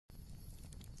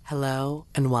Hello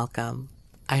and welcome.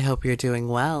 I hope you're doing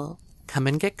well. Come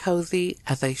and get cozy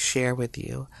as I share with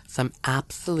you some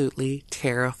absolutely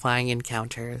terrifying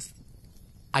encounters.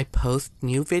 I post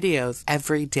new videos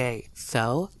every day,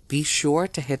 so be sure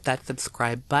to hit that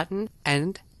subscribe button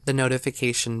and the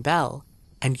notification bell,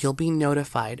 and you'll be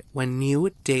notified when new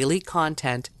daily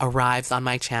content arrives on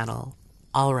my channel.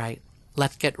 Alright,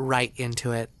 let's get right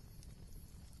into it.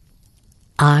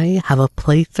 I have a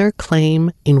placer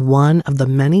claim in one of the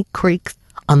many creeks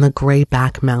on the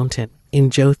Grayback Mountain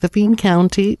in Josephine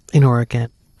County in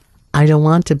Oregon. I don't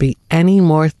want to be any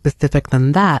more specific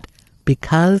than that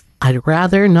because I'd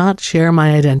rather not share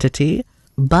my identity,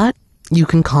 but you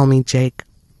can call me Jake.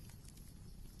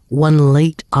 One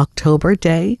late October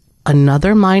day,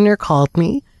 another miner called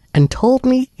me and told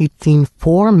me he'd seen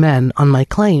 4 men on my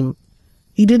claim.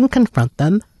 He didn't confront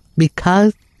them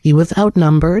because he was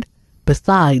outnumbered.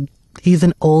 Besides, he's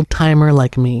an old-timer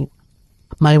like me.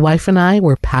 My wife and I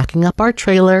were packing up our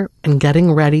trailer and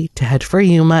getting ready to head for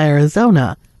Yuma,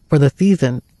 Arizona for the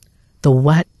season. The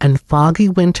wet and foggy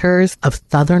winters of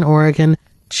southern Oregon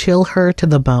chill her to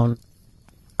the bone.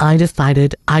 I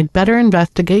decided I'd better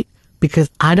investigate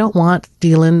because I don't want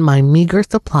stealing my meager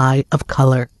supply of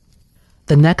color.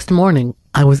 The next morning,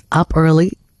 I was up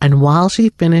early, and while she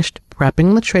finished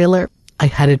prepping the trailer, I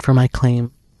headed for my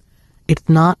claim. It's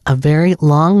not a very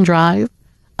long drive,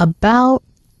 about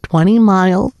 20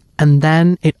 miles, and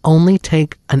then it only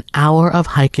takes an hour of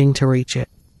hiking to reach it.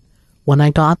 When I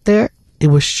got there, it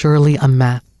was surely a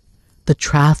mess. The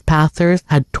trespassers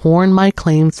had torn my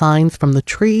claim signs from the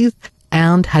trees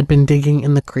and had been digging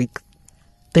in the creeks.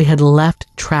 They had left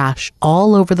trash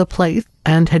all over the place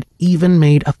and had even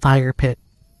made a fire pit.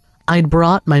 I'd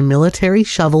brought my military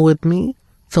shovel with me,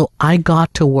 so I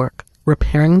got to work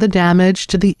repairing the damage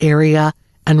to the area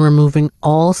and removing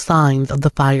all signs of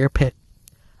the fire pit.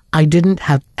 I didn't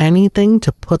have anything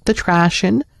to put the trash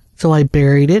in, so I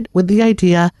buried it with the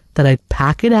idea that I'd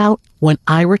pack it out when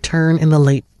I return in the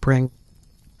late spring.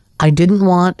 I didn't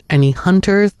want any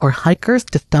hunters or hikers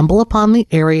to stumble upon the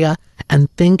area and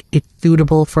think it's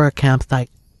suitable for a campsite.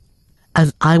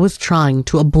 As I was trying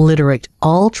to obliterate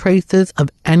all traces of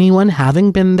anyone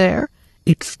having been there,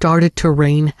 it started to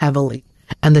rain heavily,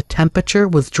 and the temperature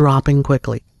was dropping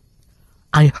quickly.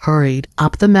 I hurried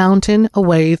up the mountain a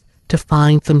ways to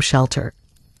find some shelter.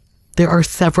 There are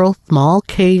several small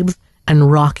caves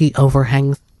and rocky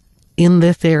overhangs in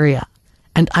this area,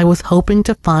 and I was hoping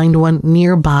to find one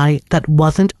nearby that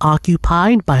wasn't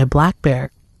occupied by a black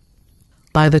bear.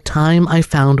 By the time I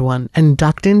found one and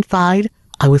ducked inside,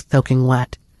 I was soaking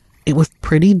wet. It was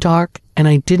pretty dark, and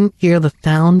I didn't hear the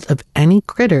sounds of any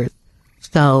critters.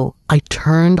 So I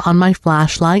turned on my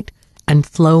flashlight and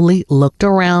slowly looked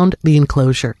around the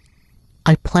enclosure.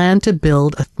 I planned to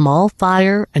build a small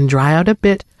fire and dry out a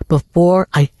bit before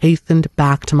I hastened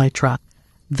back to my truck.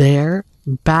 There,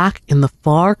 back in the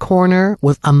far corner,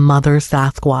 was a mother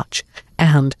Sasquatch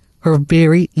and her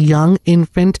very young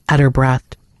infant at her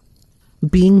breast.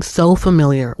 Being so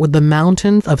familiar with the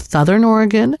mountains of southern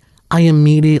Oregon, I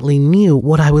immediately knew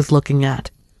what I was looking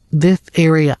at. This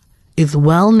area is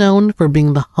well known for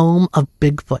being the home of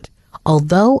Bigfoot,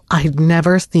 although I'd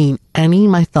never seen any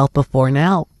myself before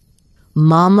now.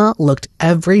 Mama looked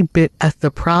every bit as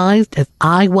surprised as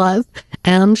I was,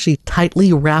 and she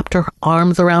tightly wrapped her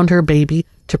arms around her baby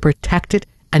to protect it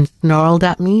and snarled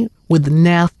at me with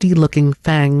nasty-looking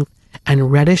fangs and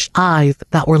reddish eyes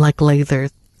that were like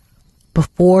lasers.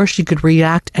 Before she could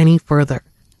react any further,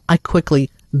 I quickly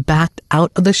backed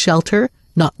out of the shelter,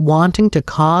 not wanting to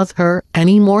cause her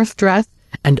any more stress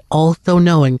and also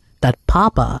knowing that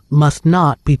Papa must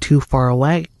not be too far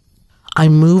away. I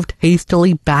moved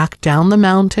hastily back down the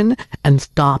mountain and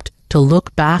stopped to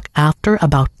look back after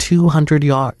about 200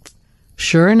 yards.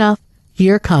 Sure enough,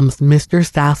 here comes Mr.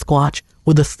 Sasquatch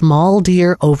with a small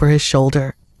deer over his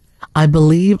shoulder. I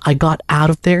believe I got out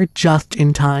of there just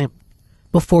in time.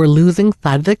 Before losing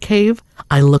sight of the cave,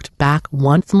 I looked back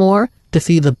once more to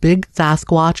see the big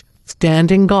Sasquatch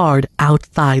standing guard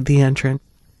outside the entrance.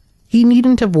 He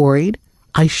needn't have worried.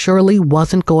 I surely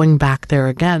wasn't going back there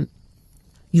again.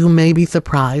 You may be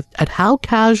surprised at how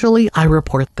casually I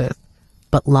report this,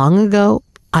 but long ago,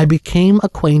 I became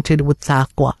acquainted with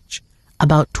Sasquatch.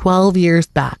 About 12 years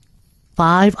back,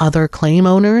 5 other claim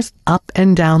owners up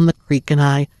and down the creek and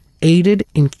I aided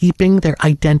in keeping their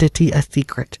identity a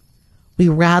secret. We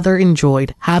rather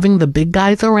enjoyed having the big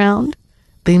guys around.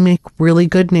 They make really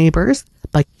good neighbors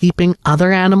by keeping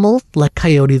other animals like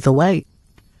coyotes away.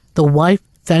 The wife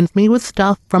sends me with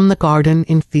stuff from the garden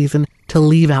in season to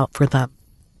leave out for them.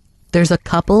 There's a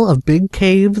couple of big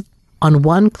caves on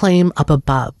one claim up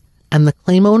above, and the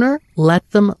claim owner let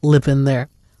them live in there.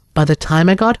 By the time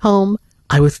I got home,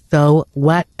 I was so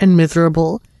wet and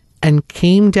miserable and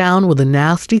came down with a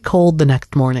nasty cold the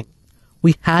next morning.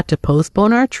 We had to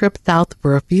postpone our trip south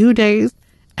for a few days,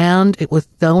 and it was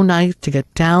so nice to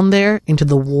get down there into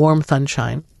the warm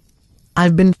sunshine.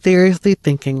 I've been seriously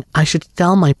thinking I should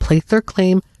sell my placer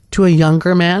claim to a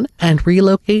younger man and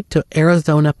relocate to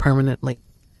Arizona permanently.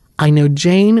 I know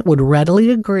Jane would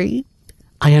readily agree.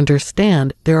 I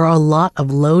understand there are a lot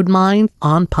of lode mines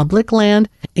on public land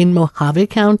in Mojave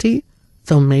County,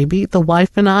 so maybe the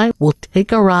wife and I will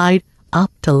take a ride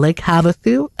up to Lake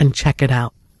Havasu and check it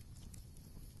out.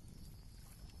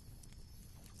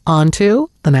 On to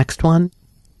the next one.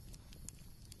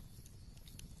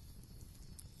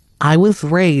 I was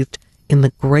raised in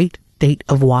the great state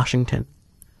of Washington.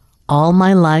 All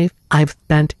my life, I've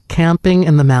spent camping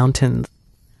in the mountains.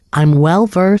 I'm well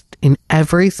versed in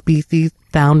every species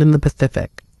found in the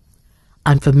Pacific.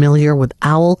 I'm familiar with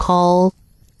owl calls,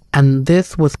 and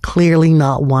this was clearly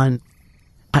not one.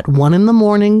 At 1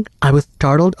 a.m, I was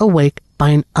startled awake by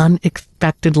an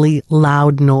unexpectedly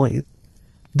loud noise.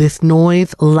 This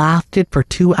noise lasted for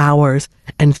 2 hours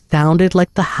and sounded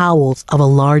like the howls of a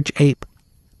large ape.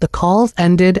 The calls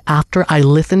ended after I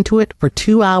listened to it for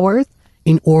 2 hours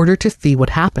in order to see what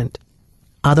happened.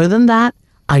 Other than that,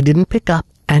 I didn't pick up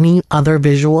any other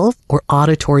visuals or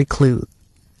auditory clues.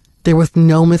 There was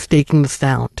no mistaking the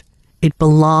sound. It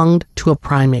belonged to a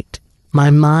primate. My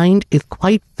mind is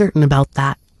quite certain about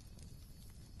that.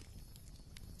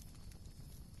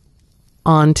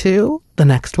 On to the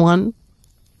next one.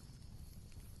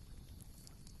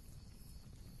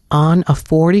 On a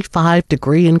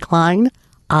 45-degree incline,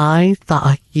 I saw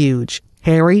a huge,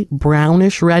 hairy,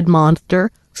 brownish-red monster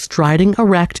striding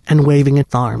erect and waving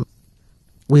its arms.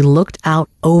 We looked out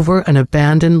over an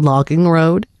abandoned logging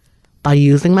road. By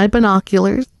using my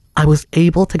binoculars, I was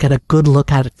able to get a good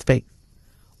look at its face.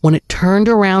 When it turned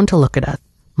around to look at us,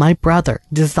 my brother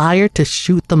desired to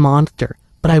shoot the monster,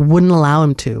 but I wouldn't allow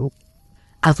him to.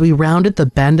 As we rounded the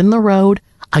bend in the road,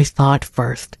 I saw it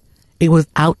first. It was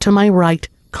out to my right,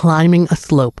 climbing a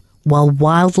slope, while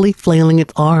wildly flailing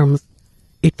its arms.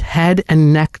 Its head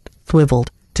and neck swiveled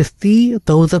to see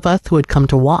those of us who had come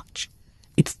to watch.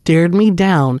 It stared me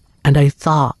down, and I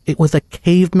saw it was a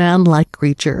caveman-like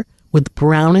creature with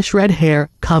brownish-red hair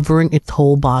covering its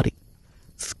whole body.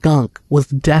 Skunk was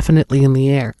definitely in the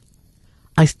air.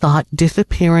 I saw it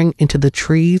disappearing into the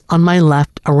trees on my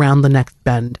left around the next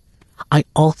bend. I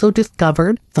also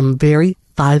discovered some very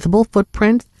sizable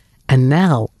footprints, and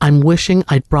now I'm wishing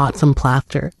I'd brought some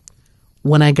plaster.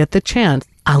 When I get the chance,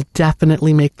 I'll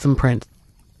definitely make some prints.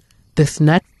 This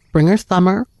next spring or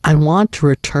summer, I want to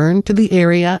return to the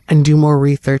area and do more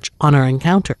research on our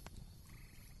encounter.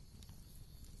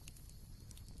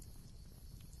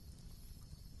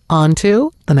 On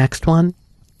to the next one.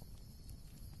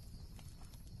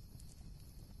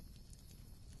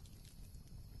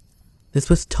 This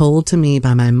was told to me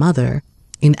by my mother.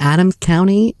 In Adams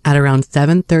County, at around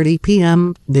 7:30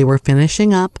 p.m., they were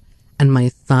finishing up, and my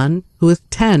son, who is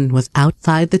 10, was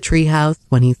outside the treehouse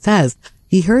when he says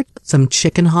he heard some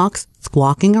chicken hawks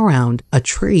squawking around a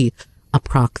tree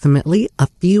approximately a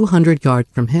few hundred yards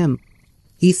from him.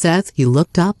 He says he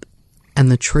looked up,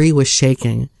 and the tree was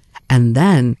shaking, and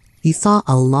then he saw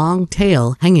a long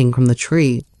tail hanging from the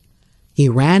tree. He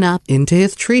ran up into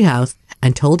his treehouse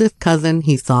and told his cousin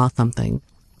he saw something.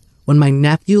 When my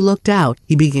nephew looked out,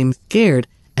 he became scared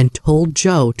and told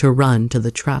Joe to run to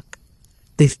the truck.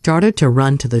 They started to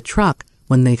run to the truck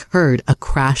when they heard a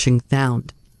crashing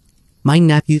sound. My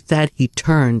nephew said he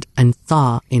turned and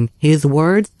saw, in his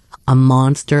words, a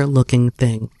monster-looking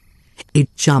thing.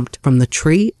 It jumped from the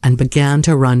tree and began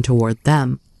to run toward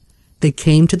them. They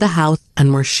came to the house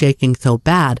and were shaking so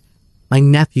bad, my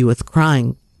nephew was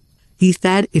crying. He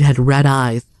said it had red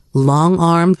eyes, long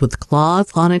arms with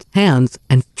claws on its hands,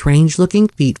 and strange-looking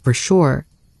feet for sure.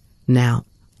 Now,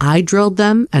 I drilled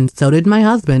them, and so did my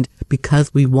husband,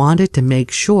 because we wanted to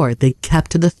make sure they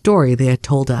kept to the story they had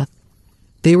told us.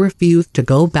 They refused to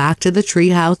go back to the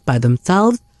treehouse by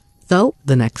themselves, so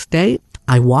the next day,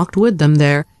 I walked with them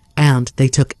there, and they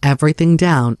took everything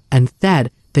down and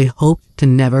said they hoped to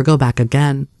never go back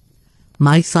again.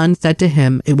 My son said to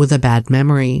him it was a bad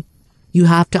memory. You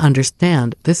have to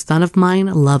understand, this son of mine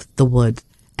loves the woods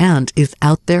and is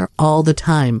out there all the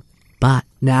time, but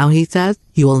now he says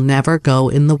he will never go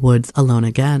in the woods alone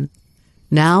again.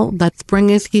 Now that spring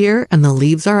is here and the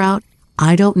leaves are out,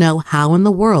 I don't know how in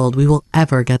the world we will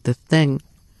ever get this thing.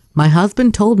 My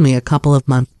husband told me a couple of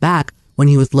months back when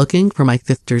he was looking for my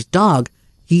sister's dog,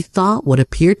 he saw what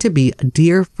appeared to be a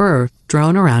deer fur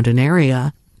strewn around an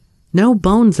area. No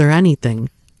bones or anything,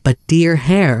 but deer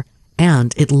hair,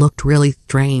 and it looked really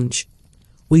strange.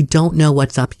 We don't know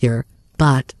what's up here,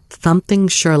 but something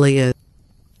surely is.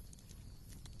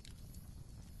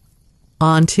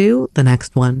 On to the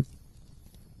next one.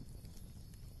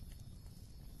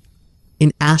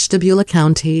 In Ashtabula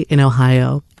County in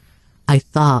Ohio, I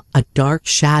saw a dark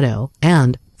shadow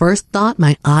and first thought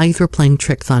my eyes were playing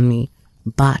tricks on me.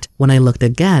 But when I looked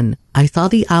again, I saw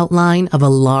the outline of a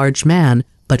large man,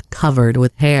 but covered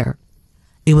with hair.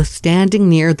 It was standing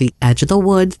near the edge of the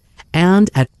woods, and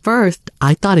at first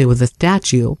I thought it was a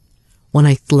statue. When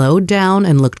I slowed down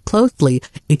and looked closely,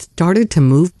 it started to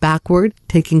move backward,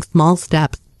 taking small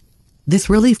steps. This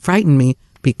really frightened me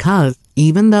because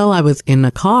even though I was in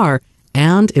a car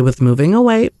and it was moving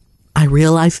away, I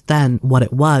realized then what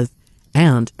it was,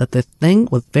 and that this thing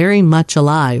was very much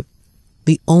alive.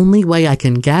 The only way I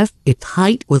can guess its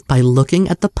height was by looking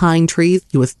at the pine trees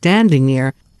he was standing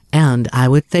near, and I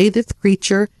would say this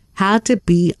creature had to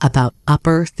be about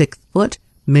upper 6 foot,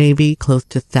 maybe close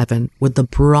to 7, with the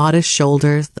broadest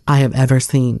shoulders I have ever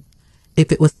seen.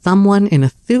 If it was someone in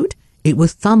a suit, it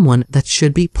was someone that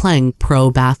should be playing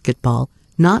pro basketball,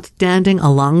 not standing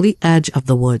along the edge of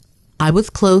the woods. I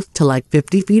was close to like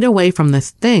 50 feet away from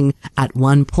this thing at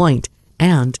one point,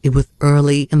 and it was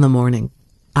early in the morning.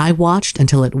 I watched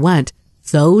until it went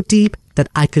so deep that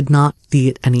I could not see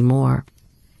it anymore.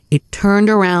 It turned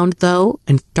around, though,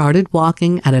 and started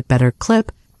walking at a better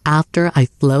clip after I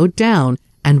slowed down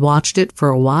and watched it for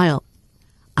a while.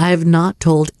 I have not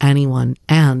told anyone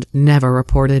and never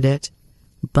reported it.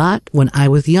 But when I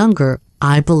was younger,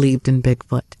 I believed in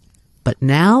Bigfoot. But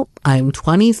now I am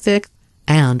 26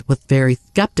 and was very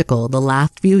skeptical the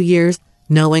last few years,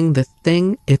 knowing this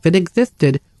thing, if it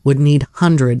existed, would need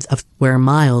hundreds of square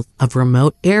miles of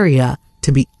remote area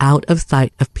to be out of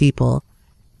sight of people.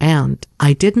 And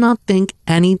I did not think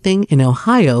anything in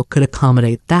Ohio could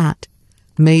accommodate that.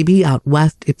 Maybe out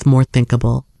west it's more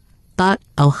thinkable. But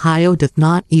Ohio does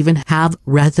not even have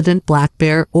resident black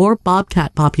bear or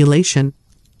bobcat population.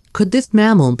 Could this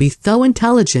mammal be so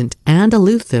intelligent and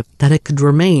elusive that it could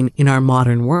remain in our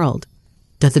modern world?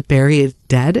 Does it bury its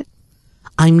dead?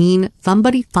 I mean,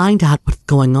 somebody find out what's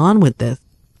going on with this.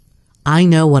 I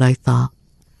know what I saw.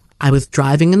 I was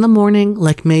driving in the morning,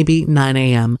 like maybe 9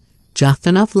 a.m., just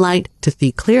enough light to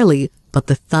see clearly, but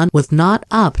the sun was not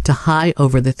up to high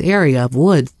over this area of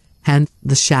woods, hence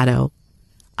the shadow.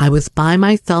 I was by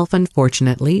myself,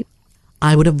 unfortunately.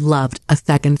 I would have loved a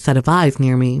second set of eyes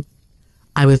near me.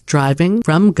 I was driving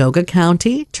from Goga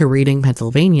County to Reading,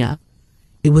 Pennsylvania.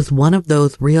 It was one of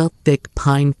those real thick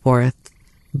pine forests,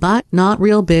 but not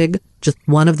real big, just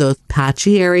one of those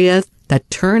patchy areas that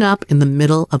turn up in the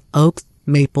middle of oaks,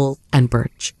 maples, and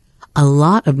birch. A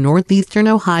lot of northeastern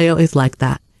Ohio is like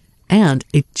that, and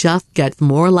it just gets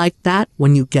more like that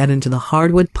when you get into the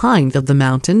hardwood pines of the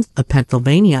mountains of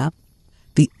Pennsylvania.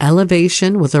 The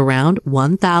elevation was around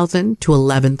 1,000 to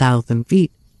 11,000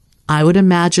 feet. I would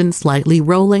imagine slightly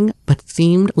rolling, but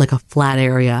seemed like a flat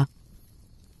area.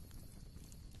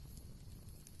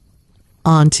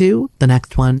 On to the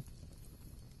next one.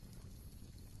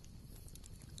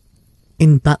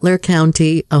 In Butler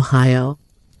County, Ohio,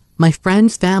 my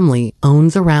friend's family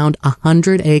owns around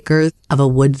 100 acres of a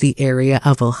woodsy area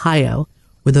of Ohio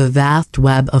with a vast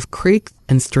web of creeks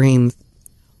and streams.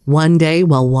 One day,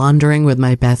 while wandering with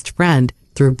my best friend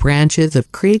through branches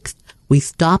of creeks, we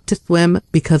stopped to swim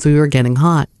because we were getting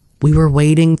hot. We were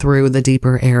wading through the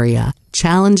deeper area,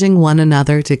 challenging one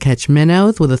another to catch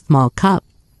minnows with a small cup.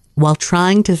 While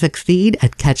trying to succeed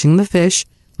at catching the fish,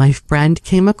 my friend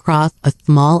came across a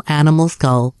small animal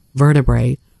skull,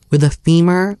 vertebrae, with a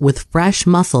femur with fresh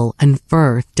muscle and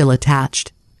fur still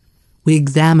attached. We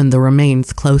examined the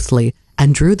remains closely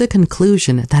and drew the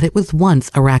conclusion that it was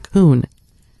once a raccoon.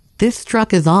 This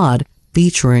struck as odd,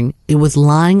 featuring it was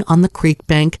lying on the creek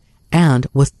bank and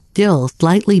was still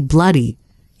slightly bloody,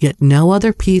 yet no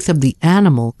other piece of the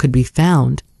animal could be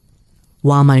found.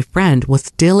 While my friend was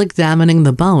still examining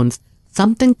the bones,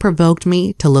 something provoked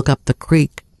me to look up the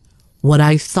creek. What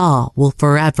I saw will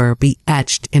forever be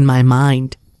etched in my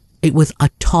mind. It was a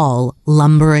tall,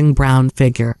 lumbering brown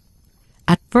figure.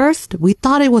 At first, we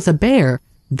thought it was a bear,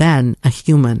 then a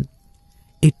human.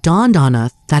 It dawned on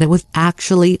us that it was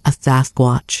actually a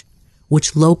SASQUATCH,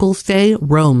 which locals say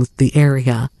roams the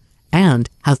area, and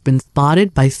has been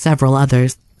spotted by several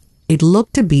others. It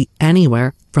looked to be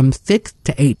anywhere from 6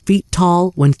 to 8 feet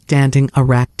tall when standing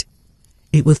erect.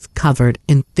 It was covered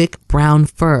in thick brown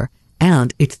fur,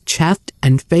 and its chest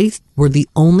and face were the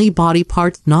only body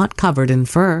parts not covered in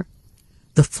fur.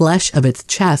 The flesh of its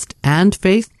chest and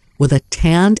face was a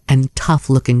tanned and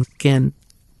tough-looking skin.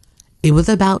 It was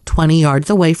about 20 yards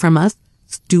away from us,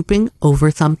 stooping over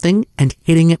something and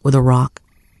hitting it with a rock.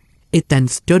 It then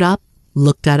stood up,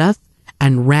 looked at us,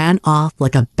 and ran off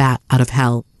like a bat out of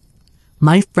hell.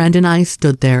 My friend and I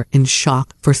stood there in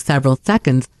shock for several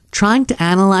seconds, trying to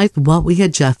analyze what we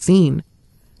had just seen.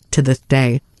 To this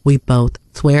day, we both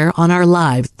swear on our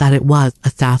lives that it was a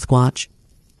Sasquatch.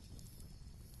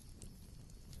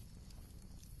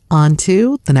 On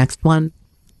to the next one.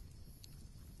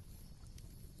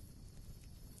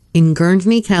 In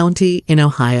Guernsey County in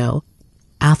Ohio,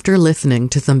 after listening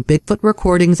to some Bigfoot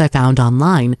recordings I found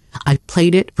online, I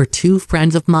played it for two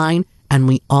friends of mine, and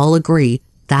we all agree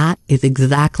that is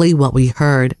exactly what we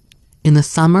heard. In the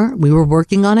summer, we were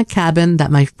working on a cabin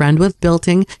that my friend was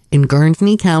building in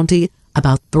Guernsey County,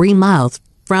 about 3 miles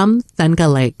from Seneca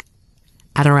Lake.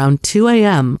 At around 2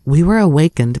 a.m., we were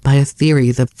awakened by a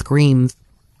series of screams.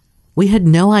 We had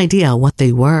no idea what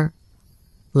they were.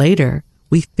 Later,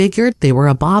 we figured they were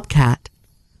a bobcat.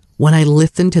 When I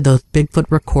listened to those Bigfoot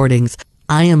recordings,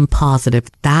 I am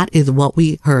positive that is what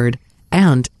we heard,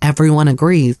 and everyone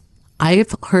agrees.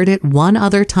 I've heard it one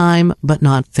other time, but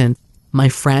not since. My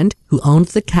friend, who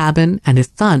owns the cabin, and his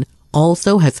son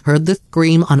also has heard the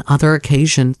scream on other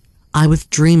occasions. I was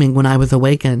dreaming when I was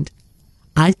awakened.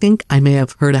 I think I may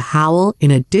have heard a howl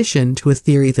in addition to a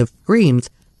series of screams,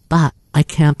 but I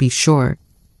can't be sure.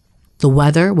 The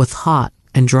weather was hot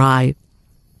and dry.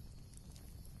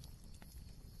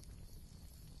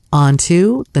 On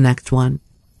to the next one.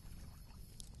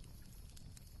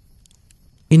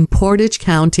 In Portage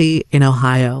County in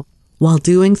Ohio, while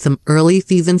doing some early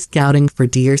season scouting for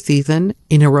deer season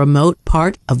in a remote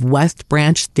part of West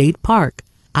Branch State Park,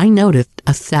 I noticed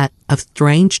a set of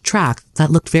strange tracks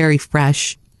that looked very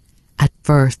fresh. At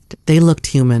first, they looked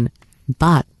human,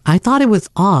 but I thought it was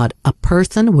odd a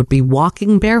person would be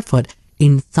walking barefoot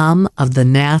in some of the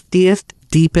nastiest,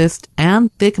 deepest,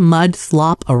 and thick mud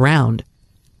slop around.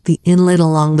 The inlet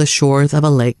along the shores of a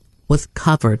lake was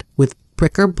covered with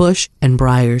pricker bush and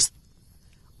briars.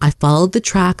 I followed the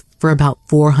tracks for about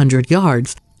 400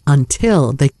 yards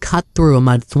until they cut through a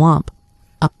mud swamp.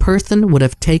 A person would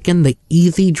have taken the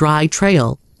easy dry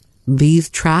trail. These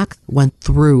tracks went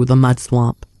through the mud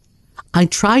swamp. I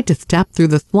tried to step through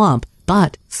the swamp,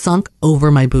 but sunk over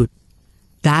my boots.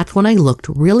 That's when I looked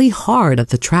really hard at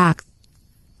the tracks.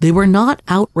 They were not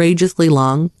outrageously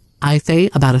long, I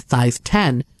say about a size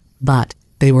 10, but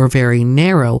they were very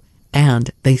narrow, and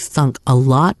they sunk a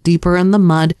lot deeper in the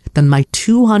mud than my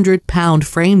 200-pound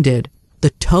frame did.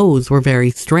 The toes were very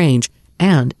strange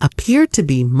and appeared to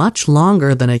be much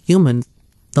longer than a human's.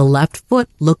 The left foot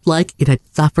looked like it had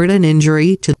suffered an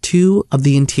injury to 2 of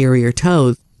the interior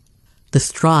toes. The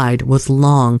stride was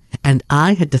long, and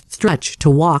I had to stretch to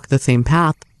walk the same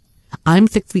path. I'm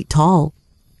 6 feet tall.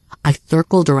 I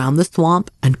circled around the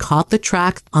swamp and caught the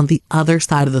tracks on the other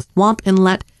side of the swamp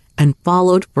inlet and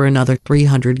followed for another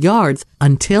 300 yards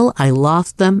until I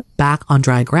lost them back on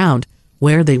dry ground,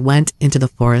 where they went into the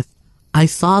forest. I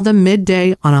saw them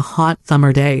midday on a hot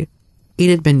summer day. It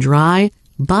had been dry,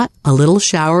 but a little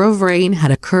shower of rain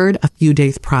had occurred a few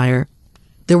days prior.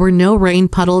 There were no rain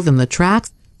puddles in the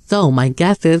tracks, so my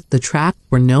guess is the tracks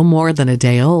were no more than a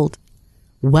day old.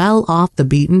 Well off the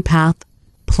beaten path,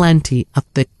 plenty of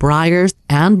thick briars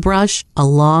and brush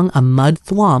along a mud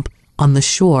swamp on the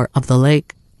shore of the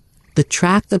lake. The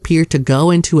tracks appear to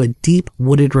go into a deep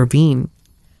wooded ravine.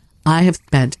 I have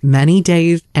spent many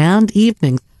days and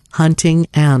evenings hunting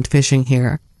and fishing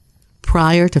here.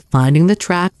 Prior to finding the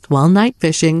tracks while night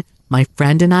fishing, my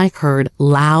friend and I heard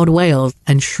loud wails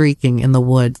and shrieking in the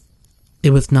woods.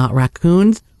 It was not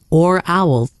raccoons or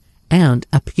owls and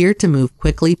appeared to move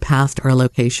quickly past our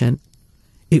location.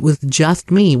 It was just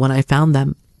me when I found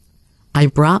them. I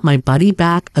brought my buddy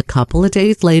back a couple of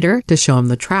days later to show him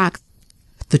the tracks.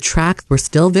 The tracks were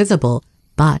still visible,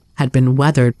 but had been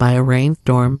weathered by a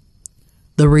rainstorm.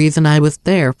 The reason I was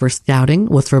there for scouting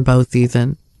was for bow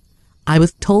season. I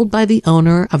was told by the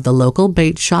owner of the local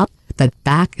bait shop that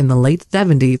back in the late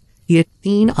 70s, he had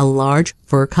seen a large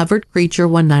fur-covered creature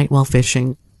one night while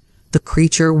fishing. The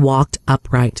creature walked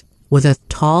upright, was as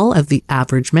tall as the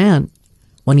average man.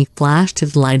 When he flashed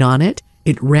his light on it,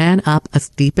 it ran up a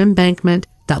steep embankment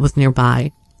that was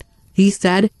nearby. He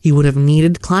said he would have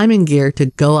needed climbing gear to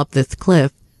go up this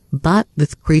cliff, but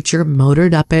this creature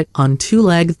motored up it on 2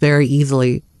 legs very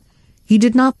easily. He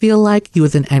did not feel like he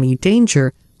was in any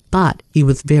danger, but he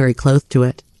was very close to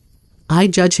it. I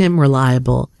judge him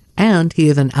reliable, and he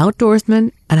is an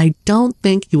outdoorsman, and I don't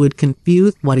think he would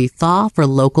confuse what he saw for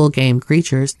local game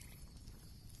creatures.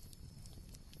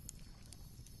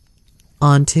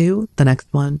 On to the next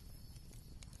one.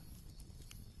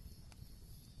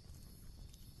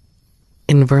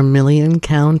 in Vermilion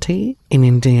County in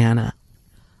Indiana.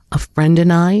 A friend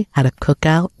and I had a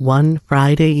cookout one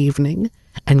Friday evening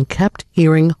and kept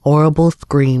hearing horrible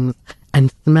screams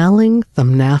and smelling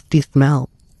some nasty smell.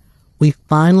 We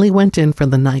finally went in for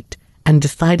the night and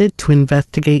decided to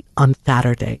investigate on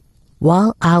Saturday.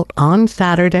 While out on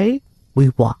Saturday, we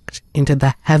walked into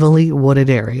the heavily wooded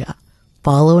area,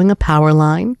 following a power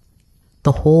line.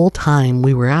 The whole time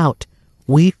we were out,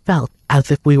 we felt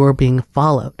as if we were being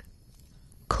followed.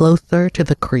 Closer to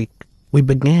the creek, we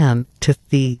began to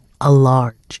see a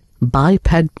large,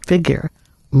 biped figure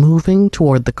moving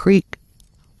toward the creek.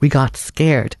 We got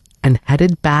scared and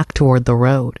headed back toward the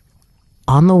road.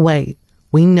 On the way,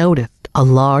 we noticed a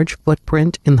large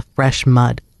footprint in the fresh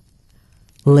mud.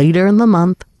 Later in the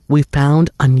month, we found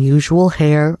unusual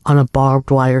hair on a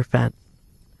barbed wire fence.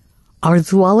 Our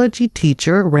zoology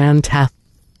teacher ran tests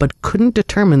but couldn't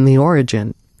determine the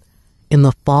origin. In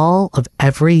the fall of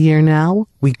every year now,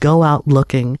 we go out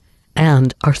looking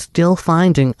and are still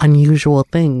finding unusual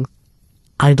things.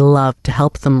 I'd love to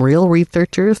help some real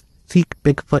researchers seek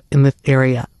Bigfoot in this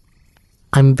area.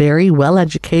 I'm very well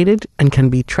educated and can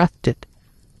be trusted.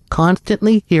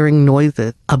 Constantly hearing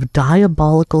noises of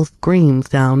diabolical scream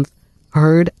sounds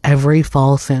heard every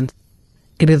fall since.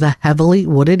 It is a heavily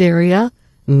wooded area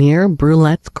near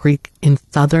Brulette's Creek in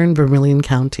southern Vermilion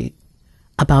County,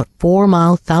 about 4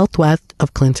 miles southwest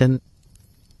of Clinton.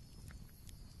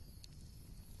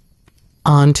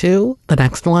 On to the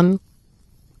next one.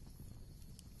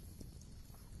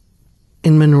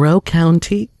 In Monroe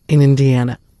County in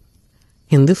Indiana.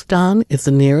 Hindustan is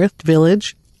the nearest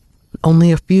village,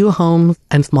 only a few homes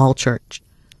and small church,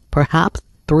 perhaps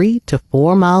 3 to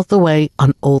 4 miles away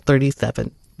on Old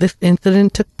 37. This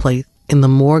incident took place in the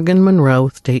Morgan-Monroe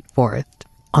State Forest.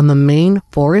 On the main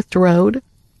forest road,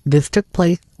 this took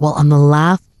place while on the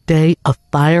last day of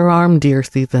firearm deer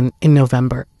season in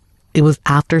November. It was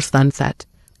after sunset,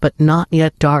 but not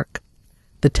yet dark.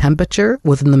 The temperature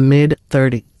was in the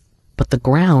mid-30s, but the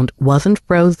ground wasn't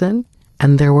frozen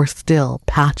and there were still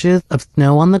patches of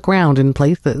snow on the ground in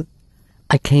places.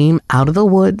 I came out of the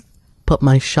woods, put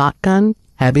my shotgun,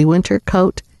 heavy winter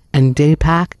coat, and day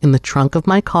pack in the trunk of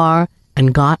my car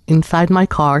and got inside my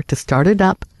car to start it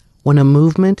up when a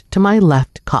movement to my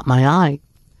left caught my eye.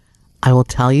 I will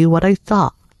tell you what I saw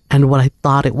and what I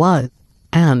thought it was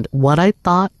and what I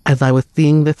thought as I was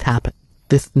seeing this happen.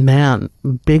 This man,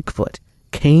 Bigfoot,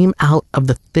 came out of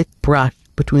the thick brush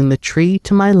between the tree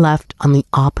to my left on the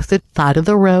opposite side of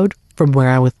the road from where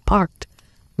I was parked,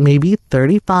 maybe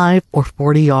 35 or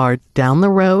 40 yards down the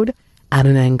road at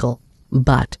an angle.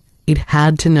 But it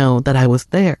had to know that I was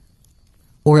there,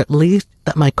 or at least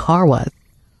that my car was.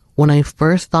 When I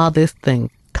first saw this thing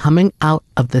coming out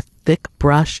of the thick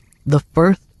brush, the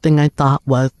first thing I thought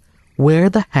was, where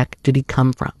the heck did he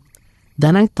come from?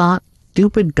 Then I thought,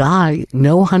 stupid guy,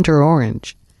 no hunter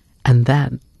orange. And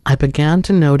then I began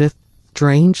to notice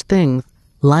strange things,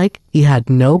 like he had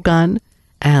no gun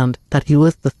and that he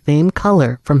was the same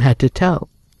color from head to toe.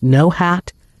 No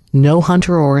hat, no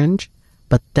hunter orange.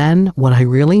 But then what I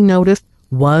really noticed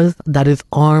was that his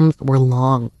arms were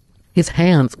long. His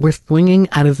hands were swinging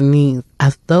at his knees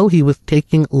as though he was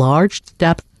taking large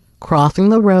steps, crossing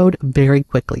the road very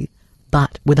quickly,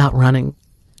 but without running.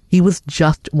 He was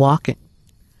just walking.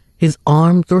 His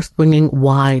arms were swinging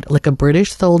wide like a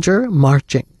British soldier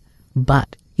marching,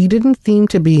 but he didn't seem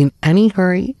to be in any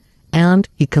hurry, and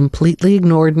he completely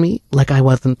ignored me like I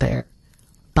wasn't there.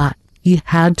 But he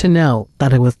had to know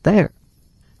that I was there.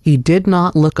 He did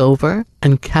not look over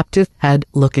and kept his head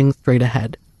looking straight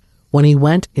ahead. When he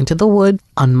went into the woods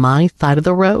on my side of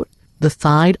the road, the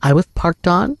side I was parked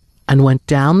on, and went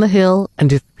down the hill and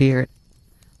disappeared.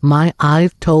 My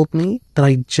eyes told me that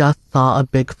I just saw a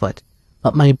Bigfoot,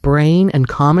 but my brain and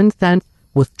common sense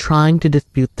was trying to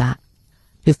dispute that.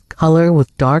 His color was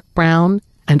dark brown,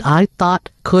 and I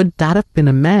thought, could that have been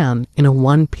a man in a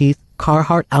one-piece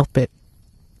Carhartt outfit?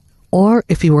 Or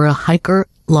if he were a hiker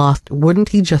lost, wouldn't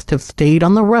he just have stayed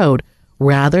on the road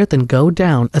rather than go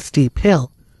down a steep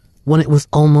hill when it was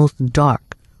almost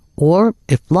dark? Or,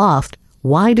 if lost,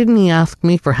 why didn't he ask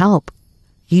me for help?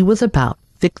 He was about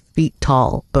 6 feet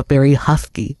tall, but very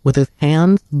husky, with his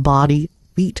hands, body,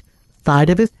 feet, side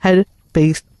of his head,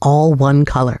 face all one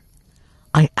color.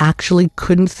 I actually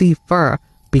couldn't see fur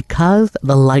because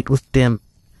the light was dim.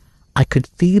 I could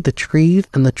see the trees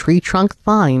and the tree trunks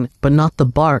fine, but not the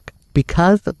bark,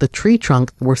 because the tree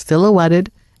trunks were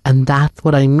silhouetted, and that's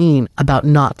what I mean about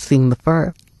not seeing the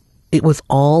fur. It was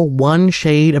all one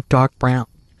shade of dark brown.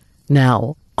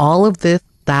 Now, all of this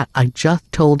that I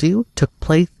just told you took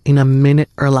place in a minute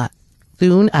or less.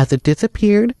 Soon as it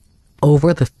disappeared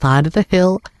over the side of the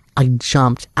hill, I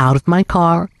jumped out of my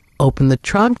car, opened the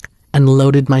trunk, and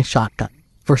loaded my shotgun,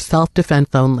 for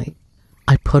self-defense only.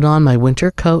 I put on my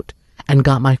winter coat and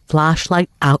got my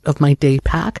flashlight out of my day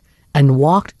pack and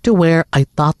walked to where I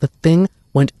thought the thing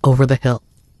went over the hill.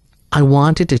 I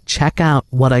wanted to check out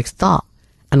what I saw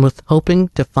and was hoping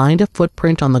to find a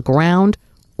footprint on the ground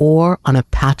or on a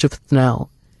patch of snow,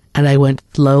 and I went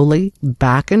slowly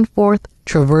back and forth,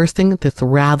 traversing this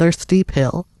rather steep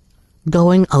hill,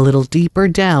 going a little deeper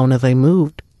down as I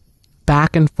moved.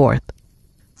 Back and forth.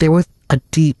 There was a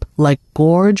deep,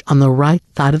 gorge on the right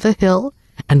side of the hill,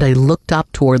 and I looked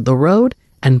up toward the road,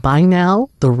 and by now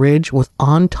the ridge was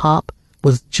on top,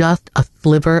 was just a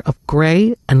sliver of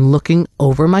gray, and looking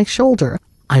over my shoulder,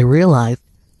 I realized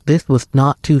this was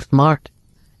not too smart.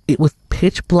 It was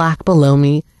pitch black below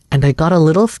me, and I got a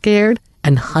little scared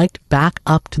and hiked back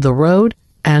up to the road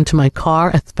and to my car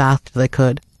as fast as I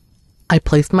could. I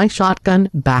placed my shotgun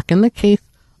back in the case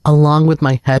along with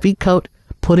my heavy coat,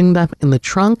 putting them in the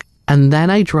trunk, and then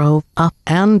I drove up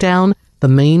and down the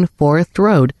main forest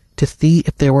road to see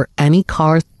if there were any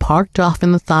cars parked off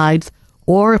in the sides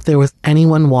or if there was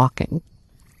anyone walking.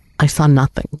 I saw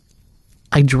nothing.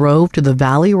 I drove to the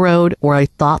valley road where I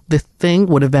thought this thing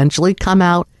would eventually come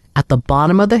out at the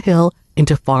bottom of the hill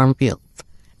into farm fields,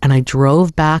 and I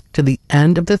drove back to the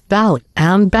end of this valley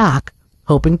and back,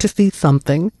 hoping to see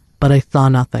something, but I saw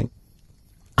nothing.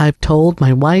 I've told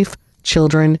my wife,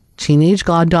 children, teenage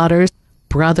goddaughters,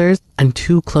 brothers, and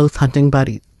 2 close hunting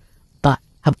buddies, but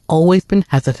have always been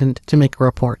hesitant to make a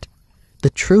report.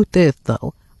 The truth is,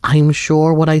 though, I'm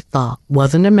sure what I saw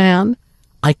wasn't a man.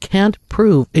 I can't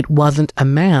prove it wasn't a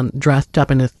man dressed up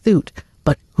in a suit,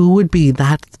 but who would be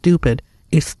that stupid,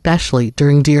 especially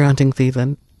during deer hunting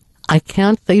season? I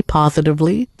can't say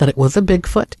positively that it was a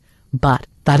Bigfoot, but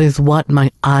that is what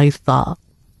my eyes saw.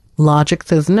 Logic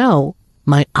says no,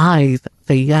 my eyes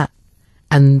say yes,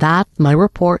 and that's my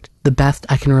report the best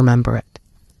I can remember it.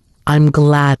 I'm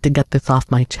glad to get this off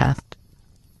my chest.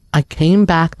 I came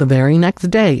back the very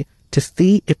next day to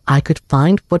see if I could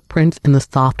find footprints in the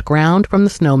soft ground from the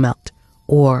snowmelt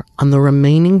or on the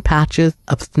remaining patches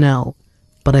of snow,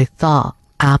 but I saw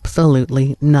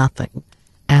absolutely nothing,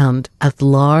 and as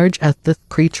large as this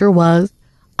creature was,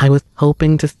 I was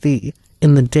hoping to see,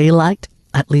 in the daylight,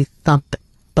 at least something,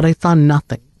 but I saw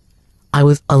nothing. I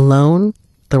was alone,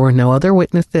 there were no other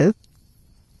witnesses.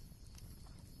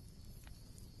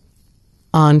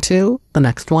 On to the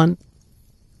next one.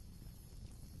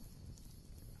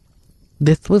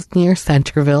 This was near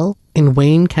Centerville in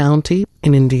Wayne County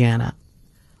in Indiana.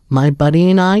 My buddy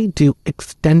and I do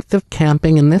extensive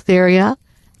camping in this area,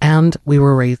 and we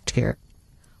were raised here.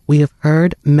 We have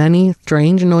heard many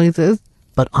strange noises,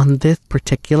 but on this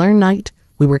particular night,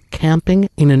 we were camping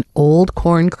in an old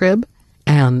corn crib,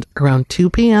 and around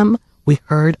 2 p.m., we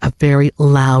heard a very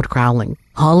loud growling,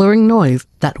 hollering noise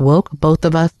that woke both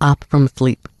of us up from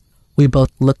sleep. We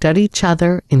both looked at each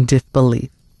other in disbelief,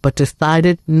 but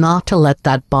decided not to let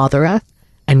that bother us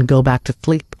and go back to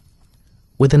sleep.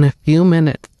 Within a few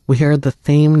minutes, we heard the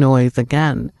same noise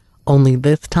again, only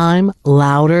this time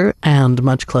louder and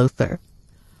much closer.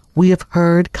 We have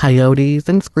heard coyotes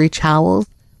and screech owls,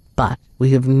 but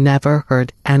we have never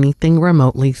heard anything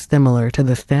remotely similar to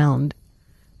the sound.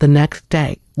 The next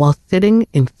day, while sitting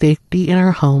in safety in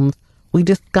our homes, we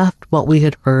discussed what we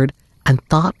had heard and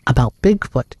thought about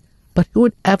Bigfoot, but who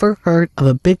had ever heard of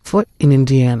a Bigfoot in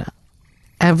Indiana?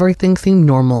 Everything seemed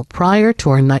normal prior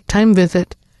to our nighttime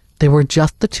visit. There were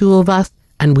just the 2 of us,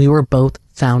 and we were both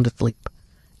sound asleep.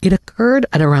 It occurred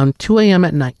at around 2 a.m.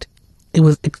 at night. It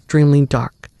was extremely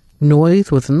dark.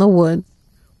 Noise was in the woods.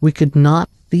 We could not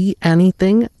see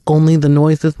anything, only the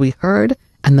noises we heard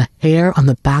and the hair on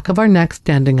the back of our neck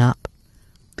standing up.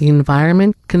 The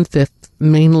environment consists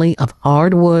mainly of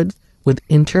hard woods with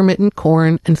intermittent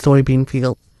corn and soybean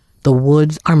fields. The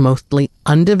woods are mostly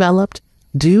undeveloped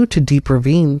due to deep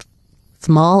ravines.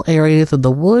 Small areas of the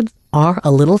woods are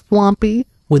a little swampy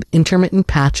with intermittent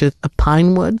patches of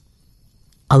pine woods.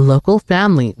 A local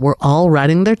family were all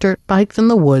riding their dirt bikes in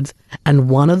the woods, and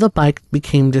one of the bikes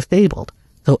became disabled,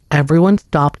 so everyone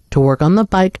stopped to work on the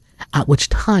bike, at which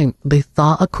time they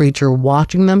saw a creature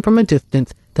watching them from a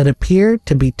distance that appeared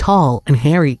to be tall and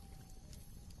hairy.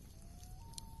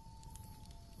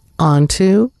 On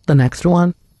to the next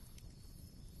one.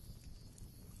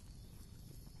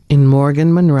 In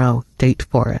Morgan Monroe State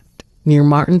Forest, near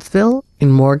Martinsville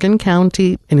in Morgan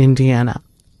County in Indiana.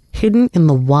 Hidden in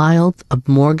the wilds of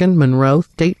Morgan Monroe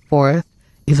State Forest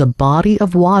is a body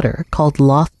of water called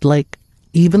Lost Lake.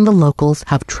 Even the locals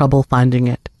have trouble finding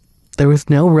it. There is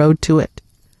no road to it.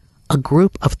 A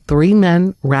group of 3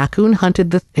 men raccoon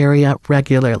hunted this area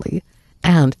regularly,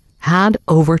 and had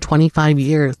over 25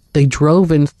 years. They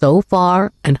drove in so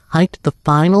far and hiked the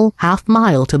final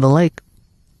half-mile to the lake.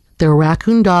 Their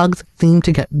raccoon dogs seemed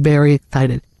to get very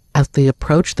excited as they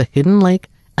approached the hidden lake,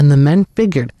 and the men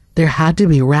figured there had to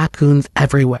be raccoons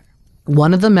everywhere.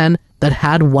 One of the men that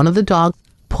had one of the dogs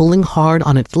pulling hard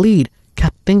on its lead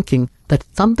kept thinking that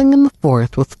something in the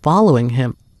forest was following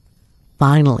him.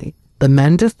 Finally, the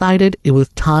men decided it was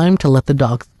time to let the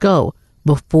dogs go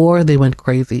before they went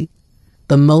crazy.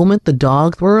 The moment the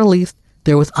dogs were released,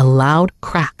 there was a loud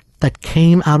crack that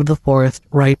came out of the forest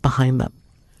right behind them.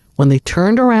 When they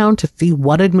turned around to see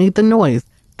what had made the noise,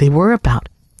 they were about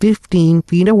 15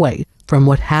 feet away from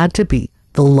what had to be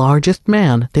the largest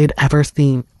man they'd ever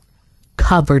seen.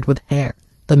 Covered with hair,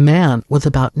 the man was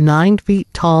about 9 feet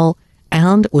tall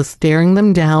and was staring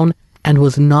them down and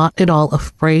was not at all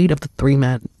afraid of the three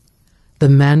men. The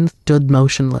men stood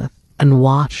motionless and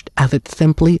watched as it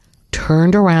simply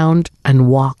turned around and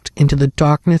walked into the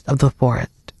darkness of the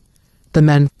forest. The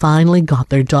men finally got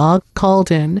their dogs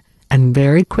called in and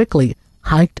very quickly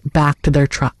hiked back to their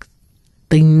trucks.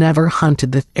 They never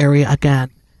hunted this area again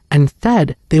and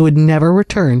said they would never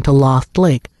return to Lost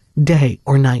Lake, day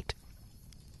or night.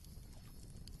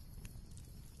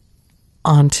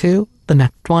 On to the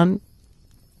next one.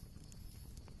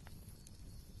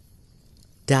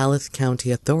 Dallas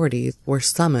County authorities were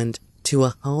summoned to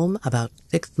a home about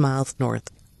 6 miles north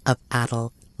of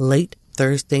Attle late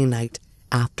Thursday night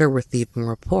after receiving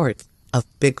reports of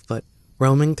Bigfoot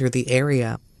roaming through the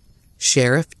area.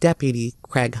 Sheriff Deputy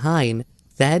Craig Hine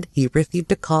said he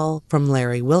received a call from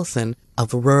Larry Wilson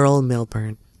of rural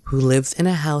Milburn, who lives in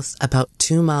a house about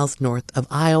 2 miles north of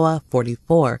Iowa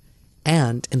 44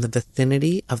 and in the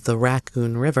vicinity of the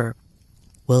Raccoon River.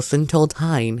 Wilson told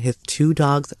Hine his 2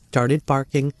 dogs started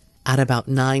barking at about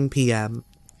 9 p.m.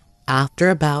 After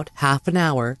about half an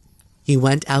hour, he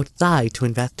went outside to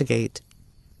investigate.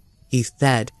 He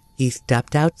said he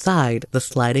stepped outside the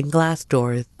sliding glass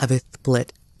doors of his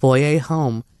split foyer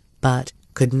home, but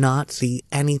could not see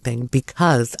anything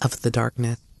because of the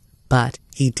darkness. But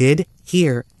he did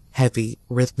hear heavy,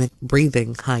 rhythmic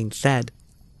breathing, Hine said.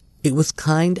 It was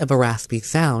kind of a raspy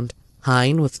sound,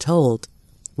 Hine was told.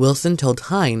 Wilson told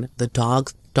Hine the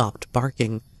dogs stopped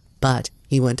barking, but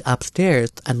he went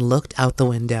upstairs and looked out the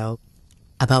window.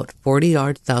 About 40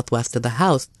 yards southwest of the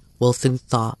house, Wilson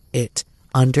saw it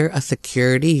under a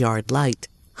security yard light.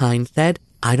 Hine said,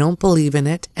 "I don't believe in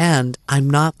it, and I'm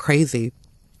not crazy."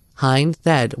 Hine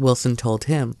said Wilson told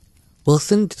him.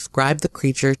 Wilson described the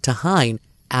creature to Hine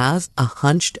as a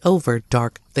hunched-over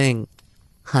dark thing.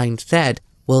 Hine said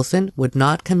Wilson would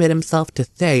not commit himself to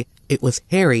say it was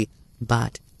hairy,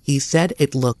 but he said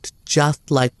it looked just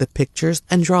like the pictures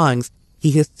and drawings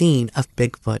he has seen of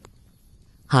Bigfoot.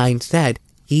 Hine said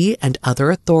he and other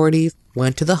authorities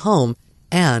went to the home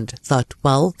and saw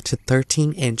 12 to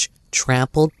 13-inch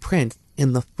trampled prints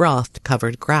in the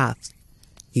frost-covered grass.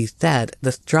 He said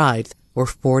the strides were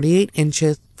 48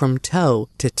 inches from toe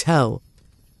to toe.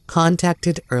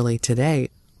 Contacted early today,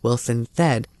 Wilson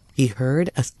said he heard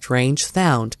a strange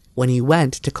sound when he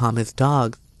went to calm his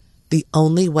dogs. The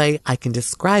only way I can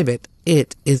describe it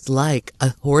is like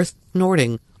a horse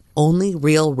snorting, only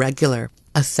real regular,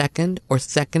 a second or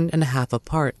second and a half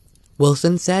apart.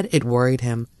 Wilson said it worried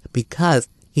him because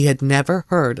he had never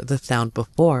heard the sound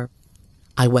before.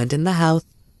 I went in the house,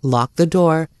 locked the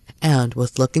door, and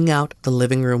was looking out the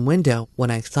living room window when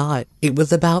I saw it. It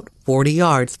was about 40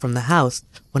 yards from the house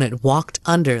when it walked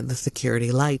under the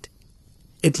security light.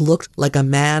 It looked like a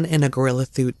man in a gorilla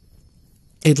suit.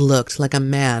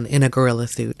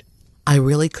 I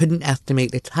really couldn't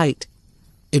estimate its height.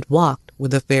 It walked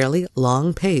with a fairly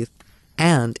long pace,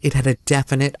 and it had a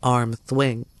definite arm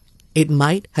swing. It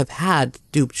might have had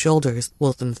stooped shoulders,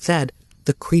 Wilson said.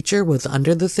 The creature was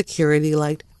under the security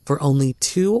light for only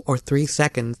 2 or 3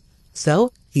 seconds,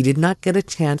 so he did not get a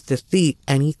chance to see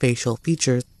any facial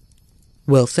features.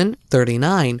 Wilson,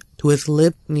 39, who has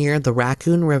lived near the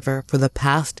Raccoon River for the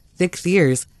past 6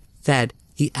 years, said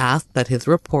he asked that his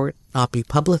report not be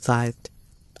publicized.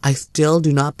 "I still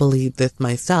do not believe this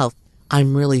myself.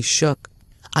 I'm really shook.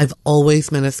 I've always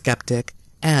been a skeptic,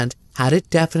 and had it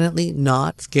definitely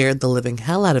not scared the living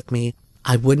hell out of me,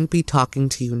 I wouldn't be talking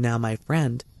to you now, my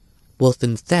friend,"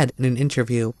 Wilson said in an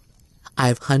interview.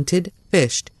 "I've hunted,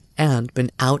 fished, and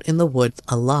been out in the woods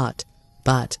a lot,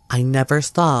 but I never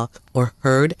saw or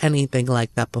heard anything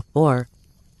like that before.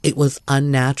 It was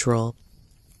unnatural."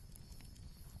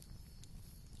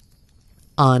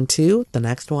 On to the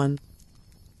next one.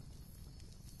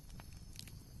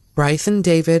 Bryson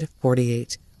David,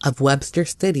 48, of Webster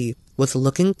City, was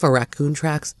looking for raccoon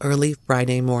tracks early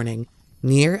Friday morning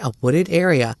near a wooded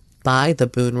area by the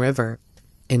Boone River.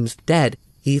 Instead,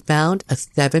 he found a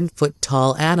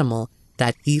 7-foot-tall animal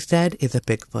that he said is a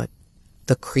Bigfoot.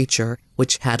 The creature,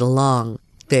 which had long,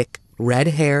 thick, red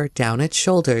hair down its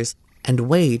shoulders and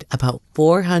weighed about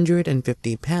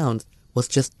 450 pounds, was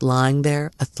just lying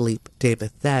there asleep,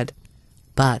 Davis said.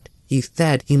 But he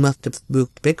said he must have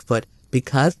spooked Bigfoot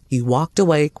because he walked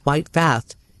away quite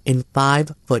fast in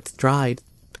 5-foot strides.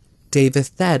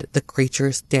 Davis said the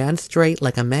creature stands straight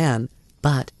like a man,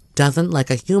 but doesn't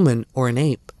like a human or an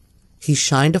ape. He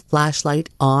shined a flashlight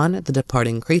on the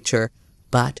departing creature,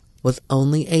 but was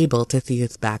only able to see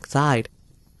his backside.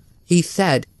 He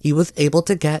said he was able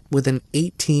to get within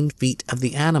 18 feet of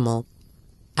the animal.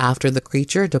 After the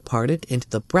creature departed into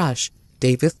the brush,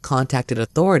 Davis contacted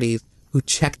authorities who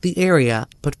checked the area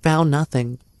but found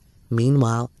nothing.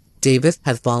 Meanwhile, Davis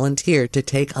has volunteered to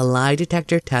take a lie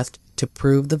detector test to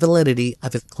prove the validity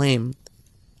of his claim.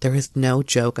 There is no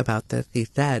joke about this, he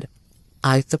said.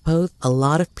 I suppose a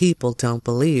lot of people don't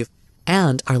believe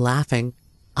and are laughing.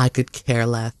 I could care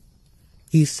less.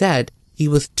 He said he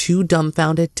was too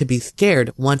dumbfounded to be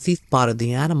scared once he spotted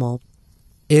the animal.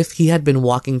 If he had been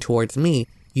walking towards me,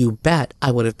 you bet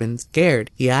I would have been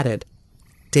scared, he added.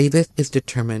 Davis is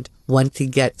determined, once he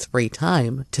gets free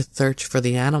time, to search for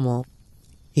the animal.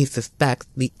 He suspects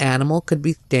the animal could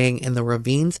be staying in the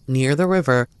ravines near the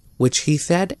river, which he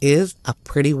said is a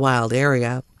pretty wild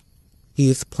area. He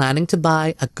is planning to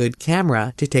buy a good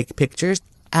camera to take pictures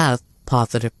as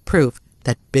positive proof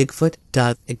that Bigfoot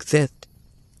does exist.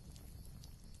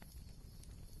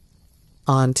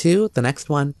 On to the next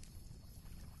one.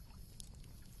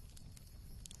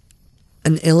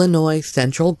 An Illinois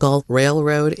Central Gulf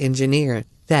Railroad engineer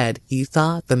said he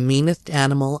saw the meanest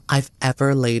animal I've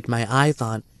ever laid my eyes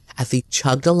on as he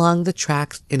chugged along the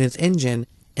tracks in his engine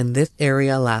in this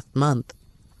area last month.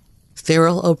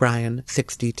 Cyril O'Brien,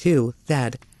 62,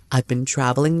 said, I've been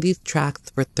traveling these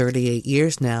tracks for 38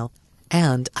 years now,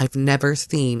 and I've never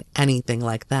seen anything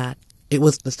like that. It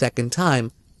was the second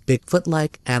time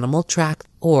Bigfoot-like animal tracks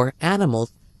or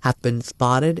animals have been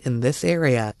spotted in this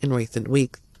area in recent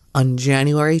weeks. On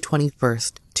January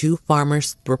 21st, 2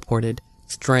 farmers reported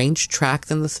strange tracks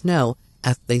in the snow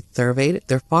as they surveyed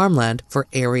their farmland for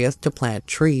areas to plant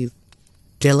trees.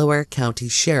 Delaware County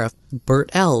Sheriff Bert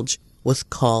Elge was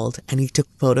called and he took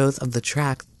photos of the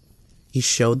tracks. He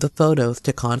showed the photos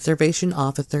to Conservation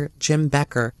Officer Jim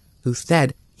Becker, who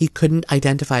said he couldn't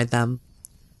identify them.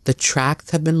 The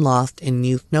tracks have been lost in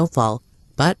new snowfall,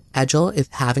 but Edgel is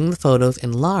having the photos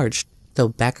enlarged so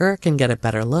Becker can get a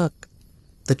better look.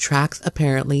 The tracks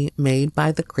apparently made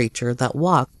by the creature that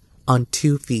walked on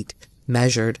 2 feet,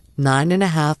 measured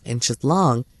 9.5 inches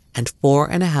long and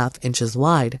 4.5 inches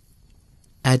wide.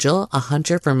 Edgel, a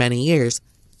hunter for many years,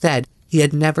 said he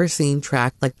had never seen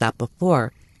tracks like that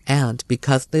before, and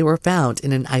because they were found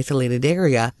in an isolated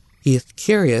area, he is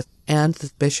curious and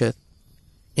suspicious.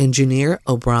 Engineer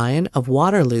O'Brien of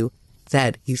Waterloo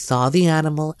said he saw the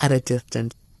animal at a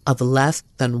distance of less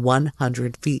than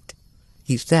 100 feet.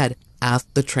 He said as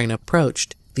the train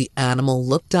approached, the animal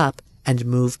looked up and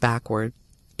moved backward.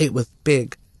 It was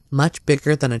big, much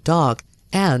bigger than a dog,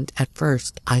 and at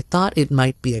first I thought it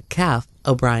might be a calf,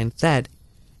 O'Brien said.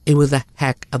 It was a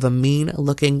heck of a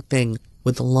mean-looking thing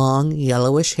with long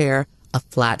yellowish hair, a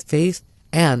flat face,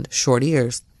 and short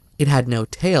ears. It had no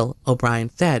tail, O'Brien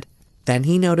said. Then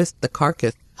he noticed the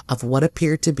carcass of what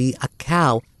appeared to be a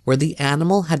cow where the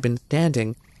animal had been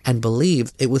standing and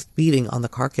believes it was feeding on the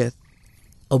carcass.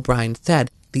 O'Brien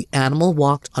said the animal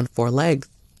walked on 4 legs.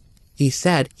 He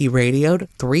said he radioed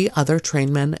 3 other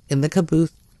trainmen in the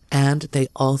caboose and they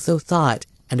also saw it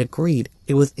and agreed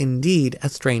it was indeed a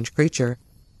strange creature.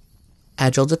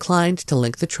 Edgel declined to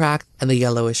link the tracks and the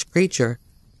yellowish creature.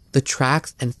 The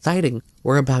tracks and sighting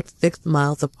were about 6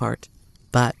 miles apart,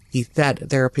 but he said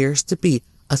there appears to be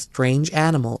a strange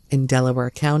animal in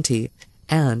Delaware County,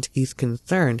 and he's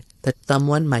concerned that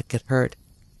someone might get hurt.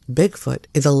 Bigfoot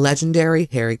is a legendary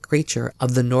hairy creature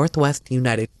of the northwest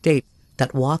United States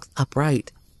that walks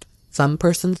upright. Some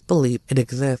persons believe it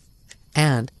exists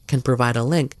and can provide a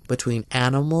link between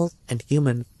animals and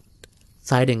humans.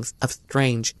 Sightings of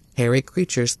strange, hairy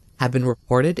creatures have been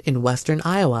reported in western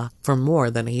Iowa for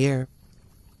more than a year.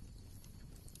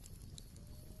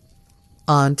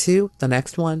 On to the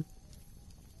next one.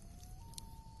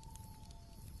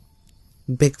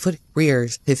 Bigfoot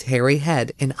rears his hairy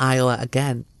head in Iowa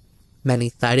again. Many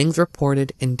sightings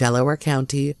reported in Delaware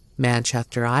County,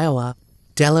 Manchester, Iowa.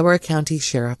 Delaware County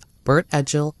Sheriff Bert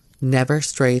Edgel never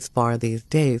strays far these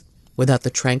days without the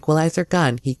tranquilizer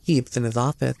gun he keeps in his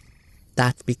office.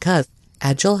 That's because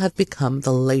Edgel has become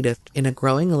the latest in a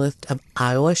growing list of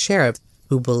Iowa sheriffs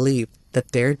who believe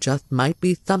that there just might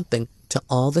be something to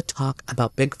all the talk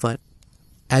about Bigfoot.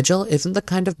 Edgell isn't the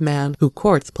kind of man who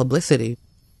courts publicity.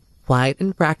 Quiet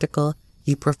and practical,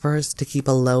 he prefers to keep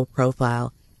a low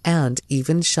profile and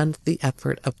even shuns the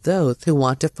effort of those who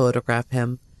want to photograph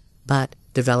him. But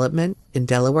development in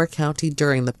Delaware County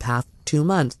during the past 2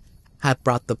 months have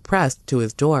brought the press to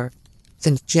his door.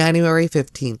 Since January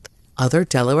 15th, other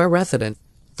Delaware residents,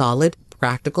 solid,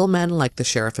 practical men like the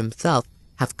sheriff himself,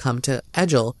 have come to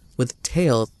Edgell with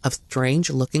tales of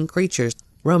strange-looking creatures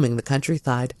roaming the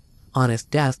countryside. On his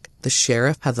desk, the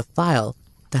sheriff has a file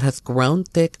that has grown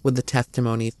thick with the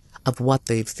testimonies of what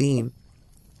they've seen.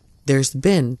 "There's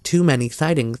been too many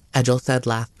sightings," Edgell said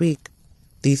last week.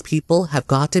 "These people have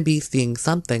got to be seeing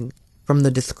something." From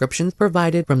the descriptions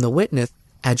provided from the witness,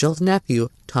 Edgell's nephew,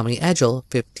 Tommy Edgell,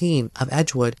 15, of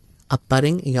Edgewood, a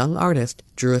budding young artist,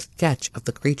 drew a sketch of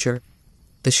the creature.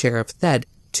 The sheriff said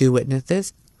 2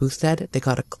 witnesses who said they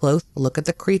got a close look at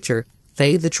the creature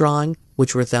say the drawing,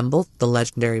 which resembles the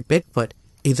legendary Bigfoot,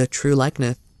 is a true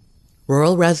likeness.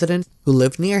 Rural residents who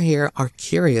live near here are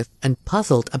curious and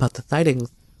puzzled about the sightings.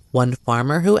 One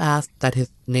farmer who asked that his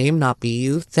name not be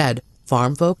used said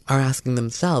farm folk are asking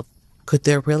themselves, could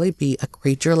there really be a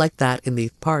creature like that in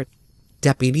these parts?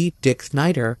 Deputy Dick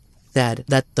Snyder said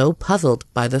that though puzzled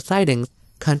by the sightings,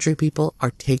 country people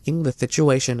are taking the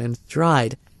situation in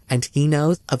stride, and he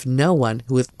knows of no one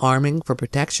who is arming for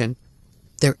protection.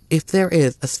 If there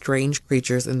is a strange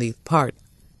creatures in these parts,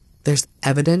 there's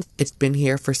evidence it's been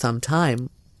here for some time.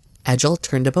 Edgell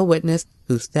turned up a witness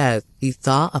who says he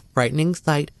saw a frightening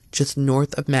sight just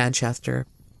north of Manchester.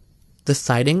 The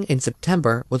sighting in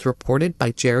September was reported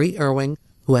by Jerry Irving,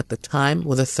 who at the time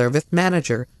was a service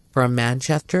manager for a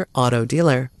Manchester auto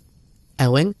dealer.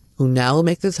 Irving, who now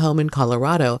makes his home in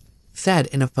Colorado, said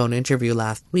in a phone interview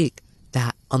last week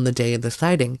that on the day of the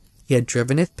sighting, he had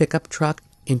driven his pickup truck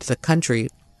into the country.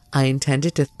 "I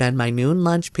intended to spend my noon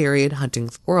lunch period hunting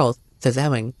squirrels," says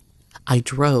Irving. "I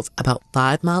drove about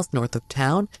 5 miles north of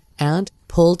town and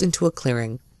pulled into a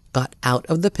clearing, got out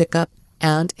of the pickup,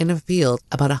 and in a field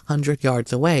about 100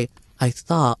 yards away, I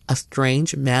saw a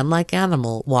strange man-like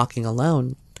animal walking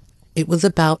alone. It was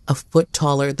about a foot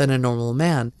taller than a normal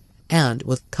man, and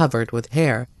was covered with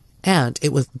hair, and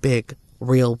it was big,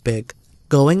 real big,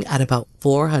 going at about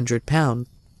 400 pounds.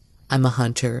 I'm a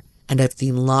hunter, and I've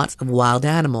seen lots of wild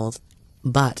animals,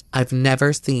 but I've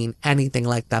never seen anything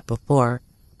like that before.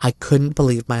 I couldn't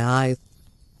believe my eyes."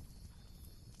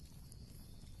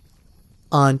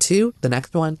 On to the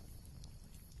next one.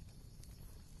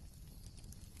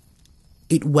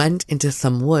 "It went into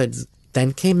some woods,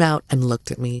 then came out and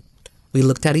looked at me. We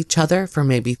looked at each other for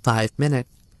maybe 5 minutes.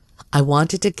 I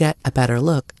wanted to get a better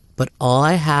look, but all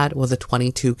I had was a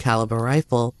 .22 caliber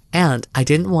rifle, and I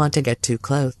didn't want to get too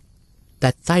close.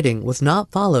 That sighting was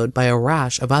not followed by a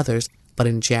rash of others, but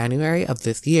in January of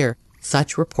this year,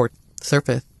 such reports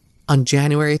surfaced. On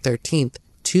January 13th,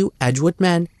 2 Edgewood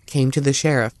men came to the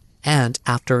sheriff, and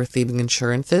after receiving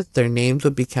assurances their names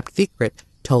would be kept secret,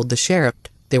 told the sheriff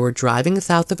they were driving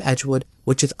south of Edgewood,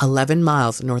 which is 11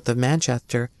 miles north of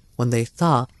Manchester, when they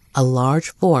saw a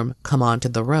large form come onto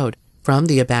the road from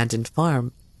the abandoned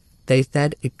farm. They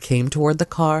said it came toward the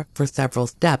car for several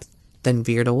steps, then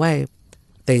veered away.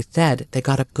 They said they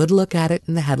got a good look at it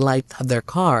in the headlights of their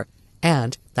car,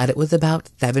 and that it was about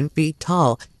 7 feet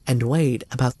tall and weighed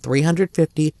about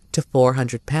 350 to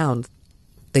 400 pounds.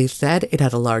 They said it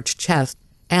had a large chest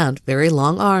and very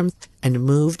long arms and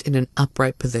moved in an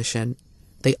upright position.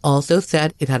 They also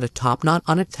said it had a top knot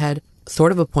on its head,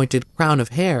 sort of a pointed crown of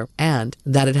hair, and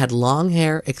that it had long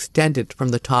hair extended from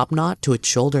the top knot to its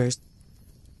shoulders.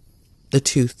 The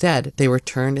 2 said they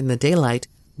returned in the daylight,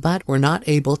 but were not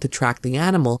able to track the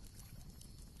animal.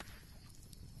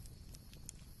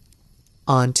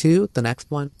 On to the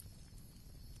next one.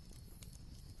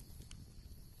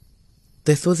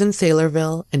 This was in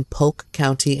Saylorville in Polk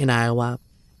County in Iowa.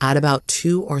 At about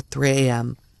 2 or 3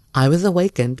 a.m., I was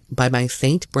awakened by my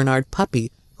St. Bernard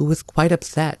puppy, who was quite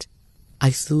upset. I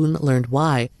soon learned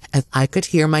why, as I could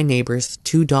hear my neighbor's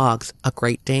 2 dogs, a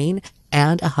Great Dane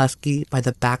and a Husky, by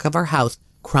the back of our house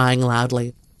crying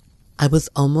loudly. I was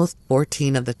almost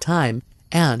 14 at the time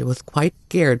and was quite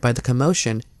scared by the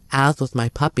commotion, as was my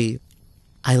puppy.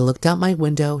 I looked out my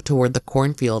window toward the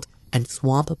cornfield and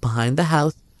swamp behind the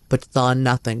house, but saw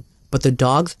nothing but the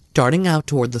dogs darting out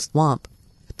toward the swamp.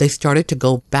 They started to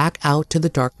go back out to the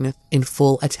darkness in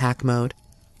full attack mode.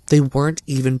 They weren't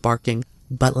even barking,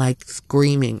 but like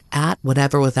screaming at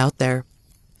whatever was out there.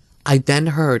 I then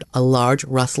heard a large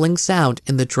rustling sound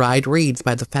in the dried reeds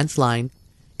by the fence line.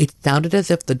 It sounded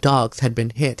as if the dogs had been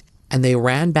hit, and they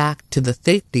ran back to the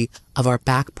safety of our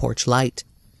back porch light.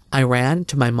 I ran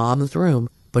to my mom's room,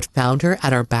 but found her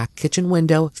at our back kitchen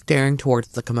window staring towards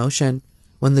the commotion.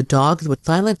 When the dogs would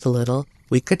silence a little,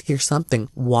 we could hear something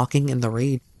walking in the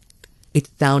reeds. It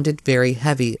sounded very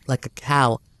heavy, like a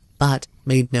cow, but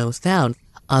made no sound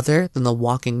other than the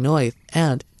walking noise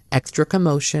and extra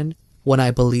commotion when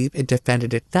I believe it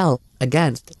defended itself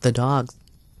against the dogs.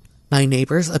 My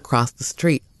neighbors across the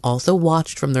street also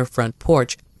watched from their front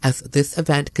porch as this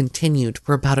event continued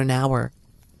for about an hour.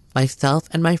 Myself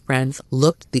and my friends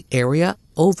looked the area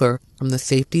over from the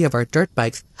safety of our dirt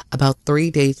bikes about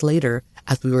 3 days later,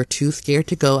 as we were too scared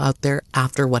to go out there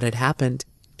after what had happened.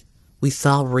 We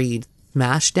saw reeds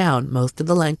smash down most of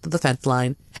the length of the fence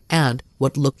line, and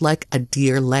what looked like a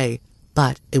deer lay,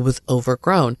 but it was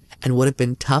overgrown and would have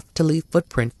been tough to leave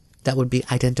footprints that would be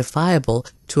identifiable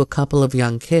to a couple of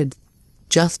young kids.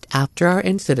 Just after our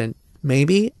incident,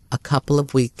 maybe a couple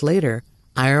of weeks later,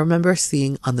 I remember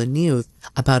seeing on the news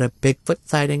about a Bigfoot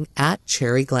sighting at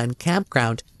Cherry Glen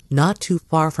Campground not too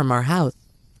far from our house.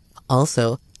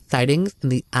 Also, sightings in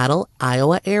the Adel,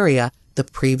 Iowa area the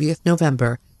previous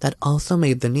November that also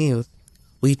made the news.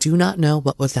 We do not know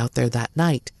what was out there that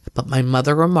night, but my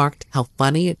mother remarked how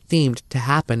funny it seemed to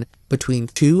happen between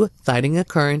 2 sighting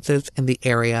occurrences in the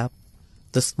area.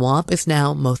 The swamp is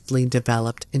now mostly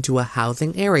developed into a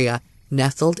housing area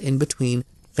nestled in between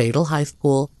Fatal High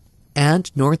School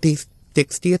and Northeast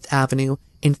 60th Avenue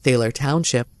in Sailor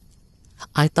Township.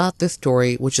 I thought this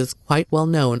story, which is quite well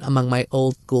known among my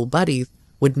old school buddies,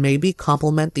 would maybe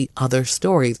complement the other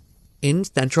stories in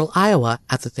central Iowa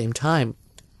at the same time.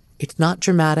 It's not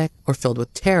dramatic or filled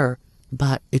with terror,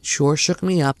 but it sure shook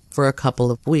me up for a couple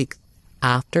of weeks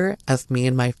after, as me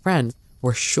and my friends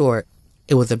were sure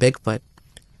it was a Bigfoot.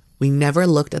 We never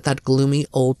looked at that gloomy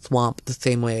old swamp the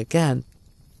same way again.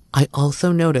 I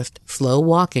also noticed slow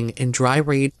walking in dry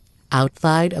reeds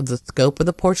outside of the scope of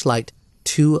the porch light,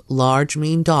 2 large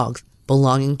mean dogs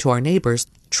belonging to our neighbors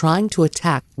trying to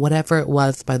attack whatever it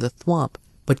was by the swamp,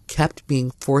 but kept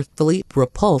being forcefully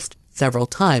repulsed several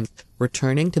times,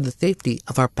 returning to the safety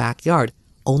of our backyard,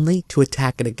 only to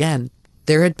attack it again.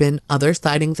 There had been other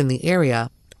sightings in the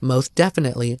area, most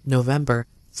definitely November,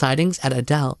 sightings at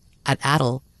Adel,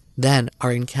 then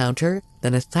our encounter,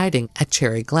 then a sighting at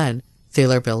Cherry Glen,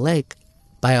 Sailorville Lake,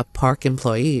 by a park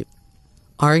employee.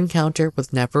 Our encounter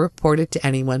was never reported to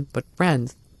anyone but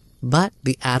friends, but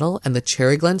the Adel and the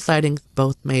Cherry Glen sightings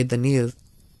both made the news.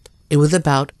 It was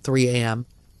about 3 a.m.,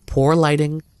 poor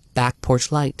lighting, back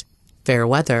porch light, fair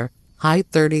weather, high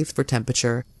 30s for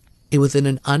temperature. It was in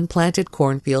an unplanted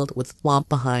cornfield with swamp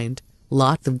behind,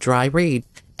 lots of dry reeds,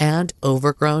 and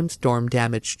overgrown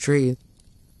storm-damaged trees.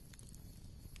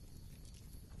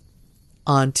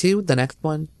 On to the next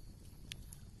one.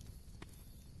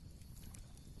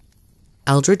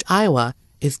 Eldridge, Iowa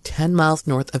is 10 miles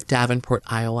north of Davenport,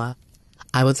 Iowa.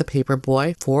 I was a paper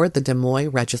boy for the Des Moines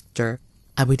Register.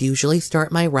 I would usually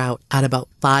start my route at about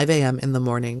 5 a.m. in the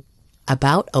morning.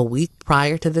 About a week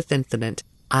prior to this incident,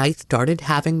 I started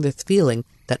having this feeling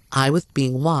that I was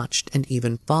being watched and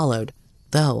even followed,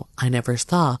 though I never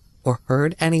saw or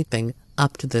heard anything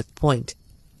up to this point.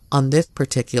 On this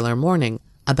particular morning,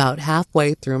 about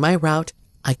halfway through my route,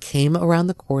 I came around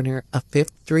the corner of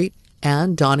 5th Street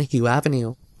and Donahue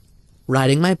Avenue,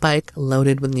 riding my bike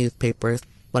loaded with newspapers,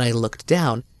 when I looked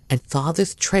down and saw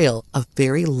this trail of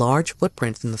very large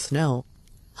footprints in the snow.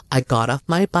 I got off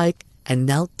my bike and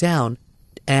knelt down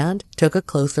and took a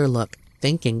closer look,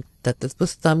 thinking that this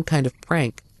was some kind of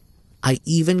prank. I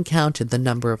even counted the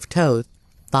number of toes,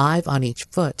 5 on each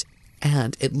foot,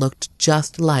 and it looked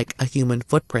just like a human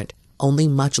footprint, only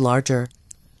much larger.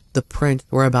 The prints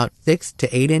were about 6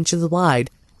 to 8 inches wide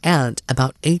and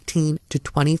about 18 to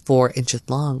 24 inches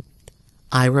long.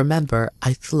 I remember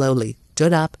I slowly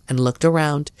stood up and looked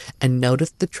around and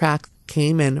noticed the tracks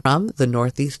came in from the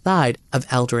northeast side of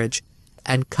Eldridge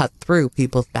and cut through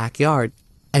people's backyards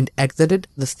and exited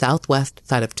the southwest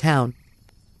side of town.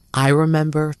 I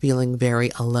remember feeling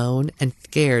very alone and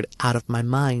scared out of my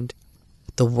mind.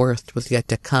 The worst was yet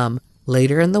to come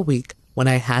later in the week when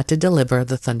I had to deliver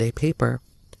the Sunday paper.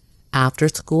 After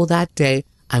school that day,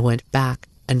 I went back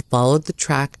and followed the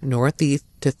track northeast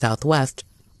to southwest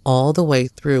all the way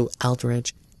through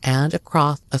Eldridge and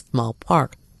across a small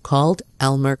park called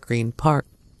Elmer Green Park.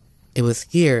 It was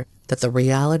here that the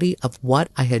reality of what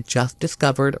I had just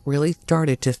discovered really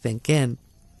started to sink in.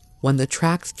 When the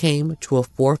tracks came to a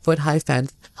 4-foot-high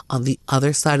fence on the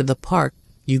other side of the park,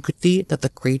 you could see that the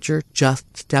creature just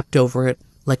stepped over it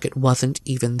like it wasn't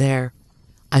even there.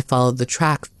 I followed the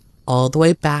tracks all the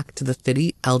way back to the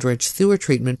city Eldridge sewer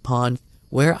treatment pond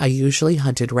where I usually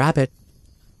hunted rabbits.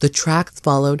 The tracks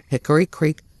followed Hickory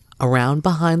Creek around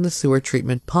behind the sewer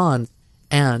treatment ponds,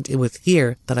 and it was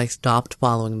here that I stopped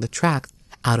following the tracks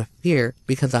out of fear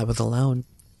because I was alone.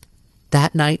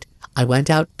 That night, I went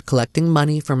out collecting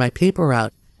money for my paper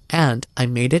route, and I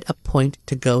made it a point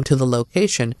to go to the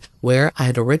location where I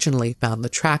had originally found the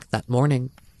track that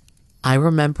morning. I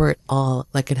remember it all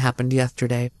like it happened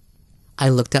yesterday. I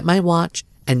looked at my watch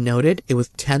and noted it was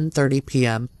 10:30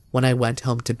 p.m. when I went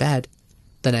home to bed.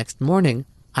 The next morning,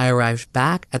 I arrived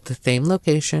back at the same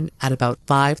location at about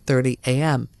 5:30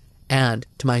 a.m., and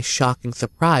to my shocking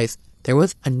surprise, there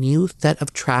was a new set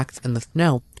of tracks in the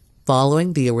snow,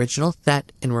 following the original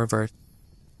set in reverse.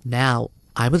 Now,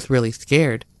 I was really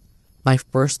scared. My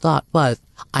first thought was,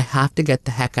 I have to get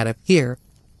the heck out of here,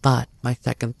 but my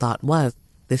second thought was,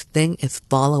 this thing is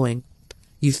following.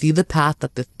 You see, the path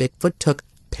that this Bigfoot took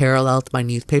paralleled my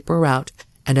newspaper route,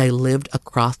 and I lived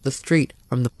across the street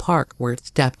from the park where it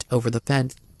stepped over the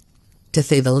fence. To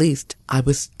say the least, I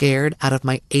was scared out of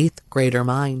my 8th grader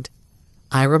mind.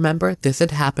 I remember this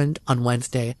had happened on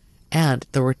Wednesday, and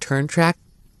the return track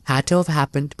had to have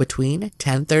happened between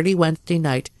 10:30 Wednesday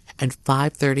night and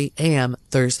 5:30 a.m.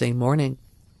 Thursday morning.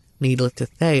 Needless to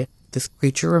say, this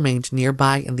creature remained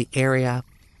nearby in the area.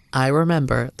 I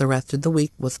remember the rest of the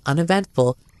week was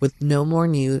uneventful with no more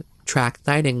new track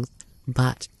sightings,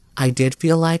 but I did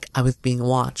feel like I was being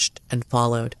watched and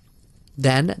followed.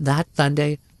 Then, that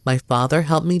Sunday, my father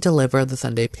helped me deliver the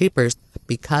Sunday papers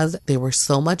because they were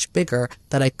so much bigger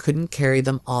that I couldn't carry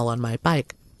them all on my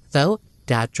bike. So,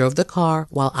 Dad drove the car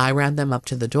while I ran them up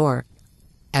to the door.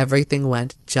 Everything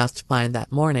went just fine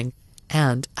that morning,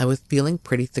 and I was feeling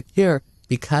pretty secure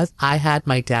because I had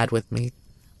my dad with me,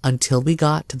 until we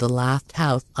got to the last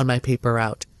house on my paper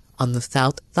route, on the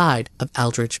south side of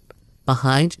Eldridge,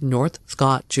 behind North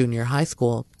Scott Junior High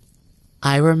School.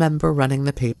 I remember running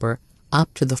the paper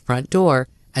up to the front door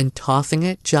and tossing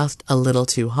it just a little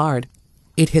too hard.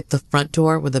 It hit the front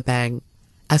door with a bang.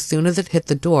 As soon as it hit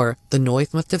the door, the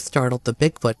noise must have startled the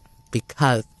Bigfoot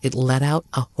because it let out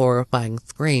a horrifying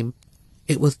scream.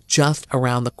 It was just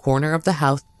around the corner of the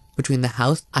house, between the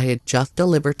house I had just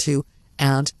delivered to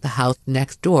and the house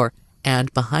next door,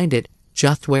 and behind it,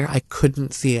 just where I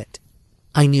couldn't see it.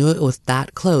 I knew it was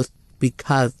that close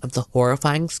because of the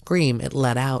horrifying scream it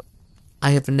let out.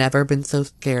 I have never been so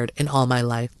scared in all my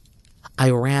life. I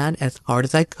ran as hard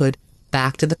as I could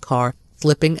back to the car,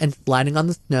 slipping and sliding on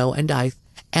the snow and ice,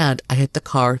 and I hit the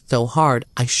car so hard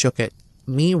I shook it.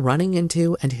 Me running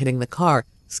into and hitting the car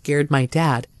scared my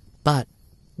dad, but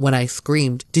when I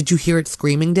screamed, "Did you hear it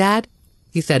screaming, Dad?"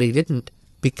 He said he didn't,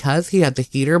 because he had the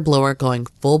heater blower going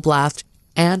full blast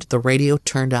and the radio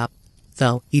turned up,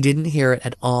 so he didn't hear it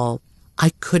at all. I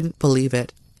couldn't believe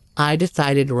it. I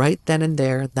decided right then and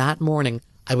there that morning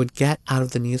I would get out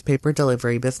of the newspaper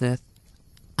delivery business.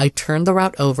 I turned the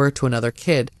route over to another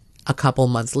kid. A couple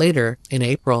months later, in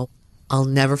April, I'll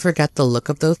never forget the look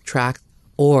of those tracks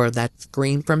or that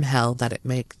scream from hell that it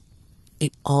makes.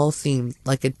 It all seems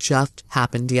like it just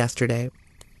happened yesterday.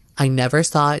 I never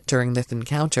saw it during this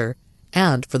encounter,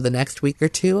 and for the next week or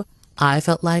two, I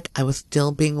felt like I was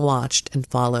still being watched and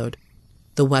followed.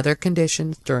 The weather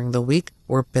conditions during the week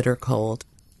were bitter cold.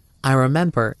 I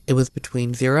remember it was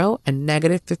between 0 and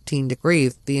 -15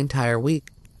 degrees the entire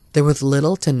week. There was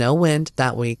little to no wind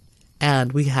that week,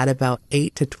 and we had about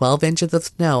 8 to 12 inches of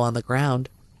snow on the ground.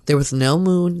 There was no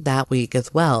moon that week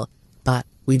as well, but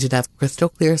we did have crystal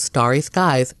clear starry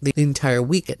skies the entire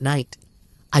week at night.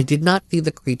 I did not see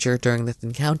the creature during this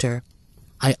encounter.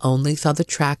 I only saw the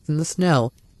tracks in the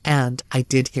snow, and I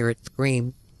did hear it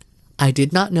scream. I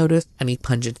did not notice any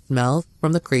pungent smells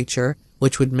from the creature,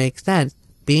 which would make sense,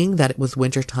 being that it was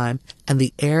wintertime and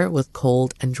the air was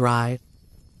cold and dry.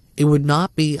 It would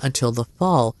not be until the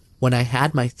fall when I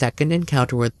had my second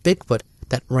encounter with Bigfoot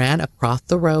that ran across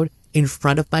the road in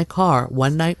front of my car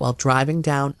one night while driving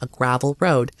down a gravel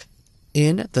road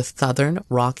in the southern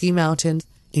Rocky Mountains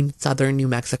in southern New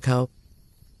Mexico.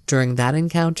 During that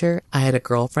encounter, I had a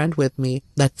girlfriend with me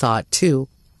that saw it too.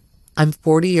 I'm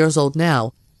 40 years old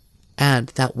now, and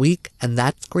that week and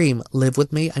that scream live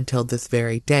with me until this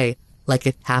very day, like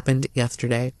it happened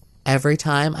yesterday. Every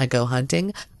time I go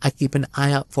hunting, I keep an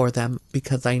eye out for them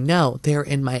because I know they're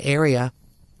in my area.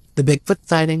 The Bigfoot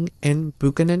sighting in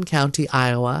Buchanan County,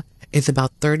 Iowa, is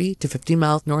about 30 to 50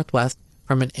 miles northwest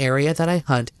from an area that I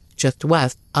hunt just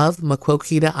west of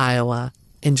Maquoketa, Iowa.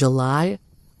 In July,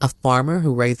 a farmer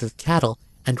who raises cattle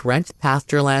and rents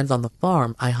pasture lands on the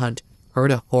farm I hunt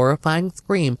heard a horrifying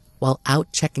scream while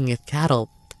out checking his cattle.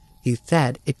 He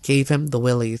said it gave him the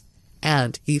willies,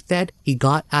 and he said he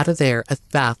got out of there as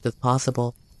fast as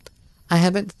possible. I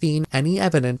haven't seen any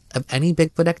evidence of any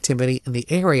Bigfoot activity in the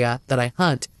area that I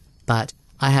hunt, but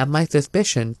I have my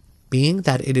suspicions, being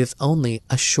that it is only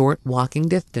a short walking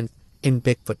distance in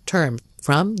Bigfoot terms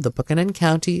from the Buchanan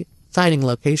County sighting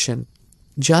location.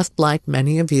 Just like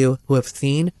many of you who have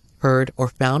seen, heard, or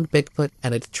found Bigfoot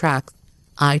and its tracks,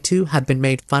 I too have been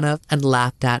made fun of and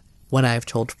laughed at when I have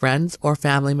told friends or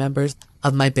family members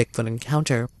of my Bigfoot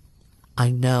encounter. I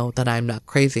know that I am not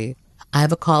crazy. I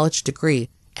have a college degree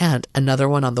and another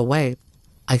one on the way.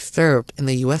 I served in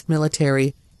the U.S.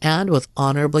 military and was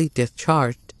honorably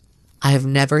discharged. I have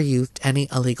never used any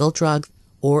illegal drugs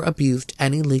or abused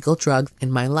any legal drugs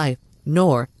in my life,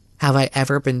 nor have I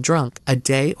ever been drunk a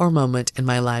day or moment in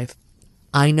my life.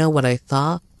 I know what I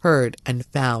saw, heard, and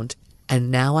found,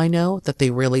 and now I know that they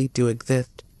really do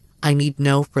exist. I need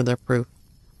no further proof.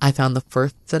 I found the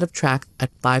first set of tracks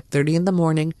at 5:30 in the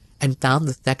morning and found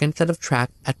the second set of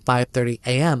tracks at 5:30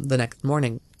 a.m. the next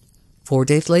morning. 4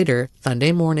 days later,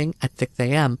 Sunday morning at 6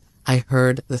 a.m., I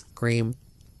heard the scream.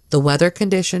 The weather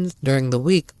conditions during the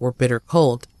week were bitter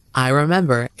cold. I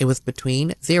remember it was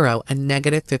between 0 and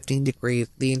 -15 degrees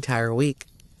the entire week.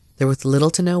 There was little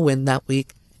to no wind that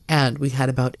week, and we had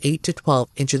about 8 to 12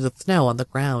 inches of snow on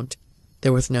the ground.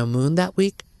 There was no moon that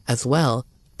week as well,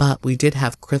 but we did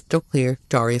have crystal clear,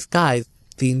 starry skies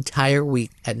the entire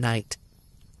week at night.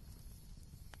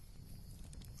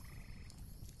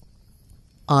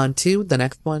 On to the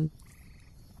next one.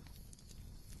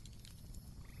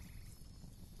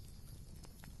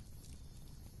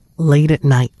 Late at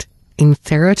night, in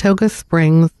Saratoga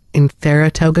Springs, in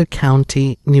Saratoga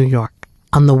County, New York,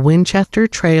 on the Winchester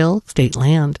Trail state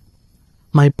land.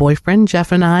 My boyfriend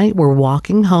Jeff and I were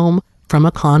walking home from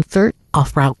a concert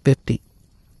off Route 50.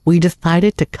 We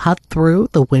decided to cut through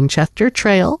the Winchester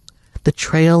Trail. The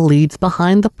trail leads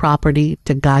behind the property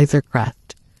to Geyser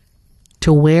Crest,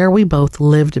 to where we both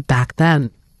lived back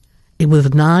then. It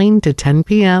was 9 to 10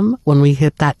 p.m. when we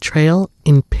hit that trail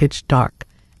in pitch dark,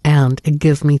 and it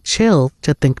gives me chills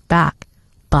to think back,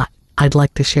 but I'd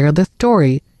like to share this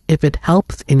story if it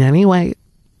helps in any way.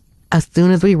 As soon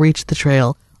as we reached the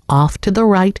trail, off to the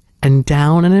right and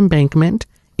down an embankment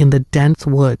in the dense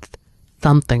woods,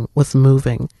 something was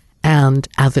moving, and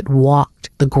as it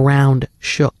walked, the ground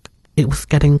shook. It was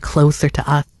getting closer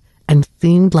to us and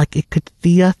seemed like it could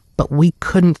see us, but we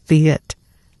couldn't see it.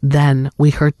 Then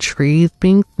we heard trees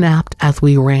being snapped as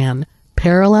we ran,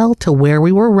 parallel to where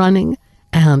we were running,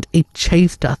 and it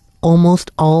chased us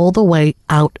almost all the way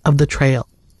out of the trail.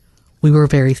 We were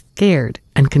very scared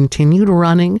and continued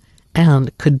running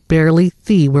and could barely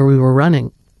see where we were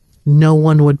running. No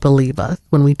one would believe us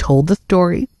when we told the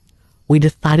story. We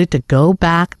decided to go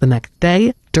back the next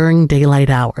day during daylight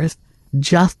hours,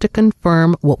 just to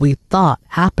confirm what we thought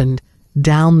happened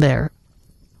down there.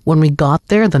 When we got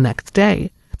there the next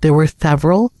day, there were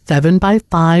several 7 by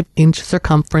 5 inch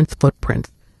circumference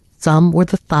footprints. Some were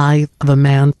the size of a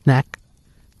man's neck.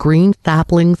 Green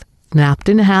saplings snapped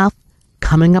in half,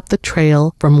 coming up the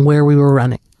trail from where we were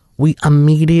running. We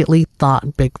immediately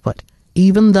thought Bigfoot,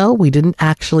 even though we didn't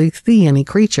actually see any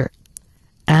creature.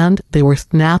 And they were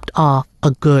snapped off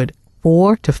a good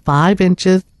 4 to 5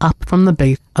 inches up from the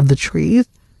base of the trees,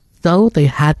 so they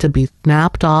had to be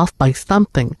snapped off by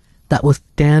something that was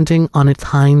standing on its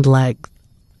hind legs.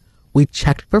 We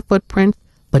checked for footprints,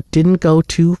 but didn't go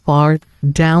too far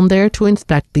down there to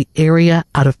inspect the area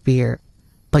out of fear.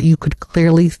 But you could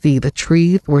clearly see the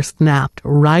trees were snapped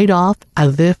right off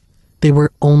as if they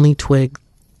were only twigs.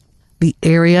 The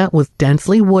area was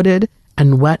densely wooded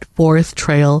and wet forest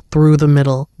trail through the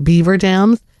middle, beaver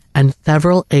dams, and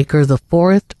several acres of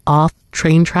forest off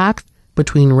train tracks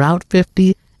between Route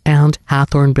 50 and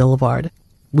Hawthorne Boulevard.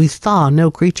 We saw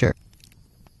no creature.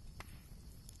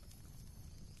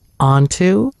 On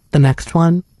to the next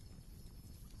one.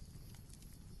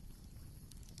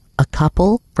 A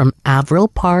couple from Avril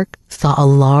Park saw a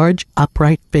large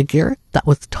upright figure that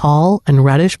was tall and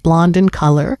reddish blonde in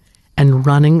color and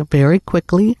running very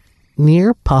quickly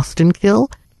near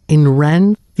Postonkill in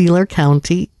Rensselaer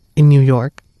County in New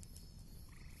York.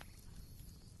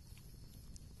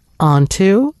 On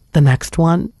to the next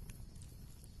one.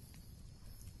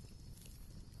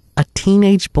 A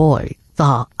teenage boy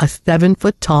saw a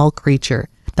 7-foot-tall creature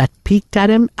that peeked at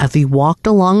him as he walked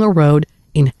along a road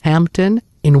in Hampton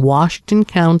in Washington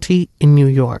County in New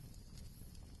York.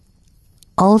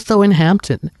 Also in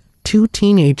Hampton, 2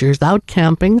 teenagers out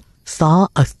camping saw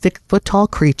a 6-foot-tall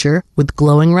creature with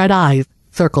glowing red eyes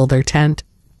circle their tent.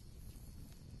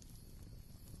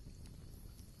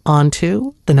 On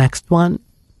to the next one.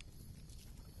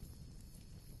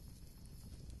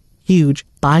 Huge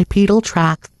bipedal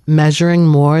tracks measuring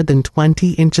more than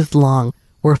 20 inches long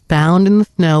were found in the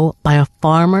snow by a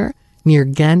farmer near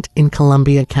Ghent in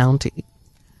Columbia County.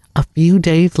 A few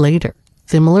days later,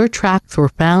 similar tracks were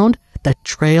found that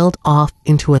trailed off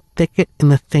into a thicket in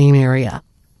the same area.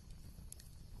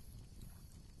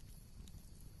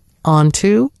 On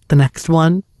to the next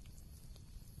one.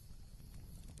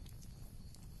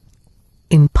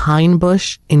 In Pine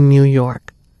Bush in New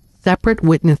York, separate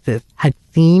witnesses had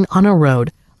seen on a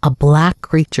road a black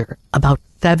creature about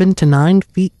 7 to 9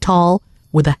 feet tall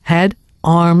with a head,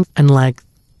 arms, and legs.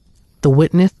 The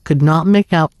witness could not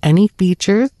make out any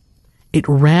features. It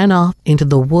ran off into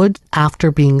the woods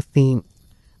after being seen.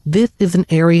 This is an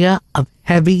area of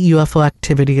heavy UFO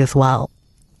activity as well.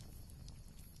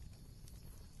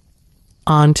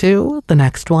 On to the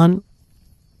next one.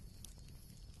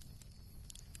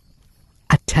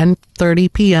 At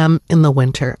 10:30 p.m. in the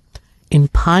winter, in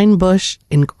Pine Bush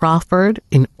in Crawford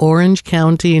in Orange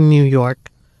County in New York,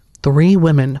 3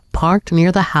 women parked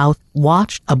near the house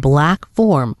watched a black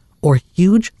form or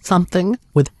huge something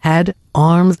with head,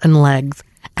 arms, and legs,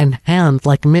 and hands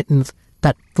like mittens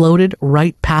that floated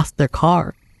right past their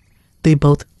car. They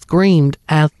both screamed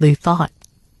as they saw it.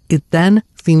 It then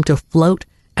seemed to float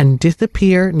and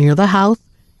disappear near the house,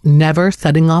 never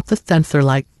setting off the sensor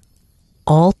lights.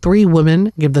 All 3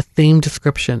 women give the same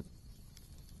description.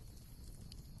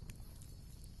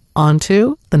 On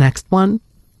to the next one.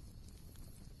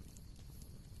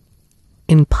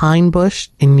 In Pine Bush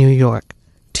in New York,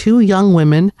 2 young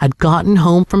women had gotten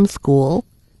home from school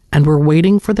and were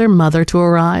waiting for their mother to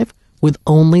arrive with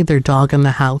only their dog in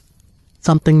the house.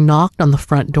 Something knocked on the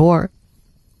front door.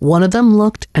 One of them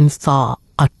looked and saw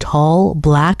a tall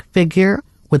black figure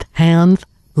with hands,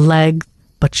 legs,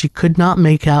 but she could not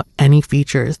make out any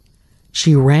features.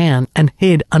 She ran and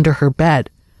hid under her bed,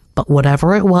 but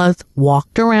whatever it was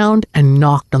walked around and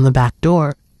knocked on the back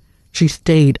door. She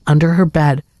stayed under her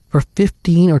bed for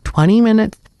 15 or 20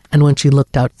 minutes, and when she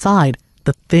looked outside,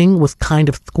 the thing was kind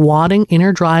of squatting in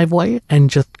her driveway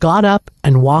and just got up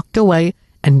and walked away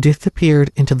and disappeared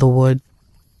into the woods.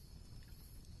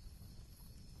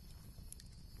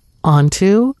 On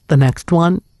to the next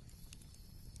one.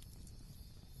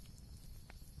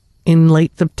 In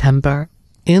late September,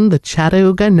 in the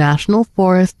Chattahoochee National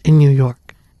Forest in New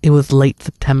York. It was late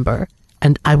September,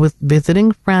 and I was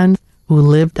visiting friends who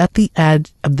lived at the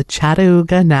edge of the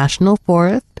Chattahoochee National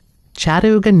Forest.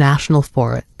 Chattahoochee National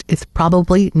Forest is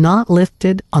probably not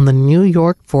listed on the New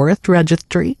York Forest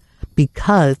Registry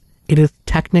because it is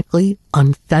technically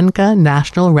on Seneca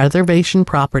National Reservation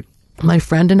property. My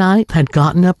friend and I had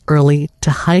gotten up early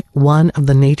to hike one of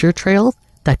the nature trails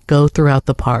that go throughout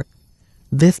the park.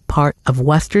 This part of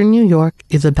western New York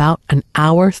is about an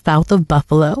hour south of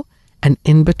Buffalo and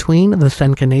in between the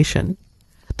Seneca Nation.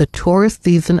 The tourist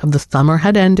season of the summer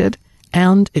had ended,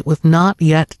 and it was not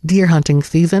yet deer hunting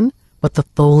season, but the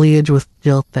foliage was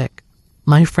still thick.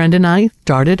 My friend and I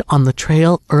started on the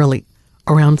trail early,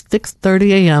 around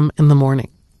 6:30 a.m. in the morning.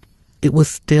 It was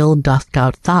still dusk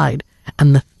outside,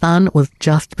 and the sun was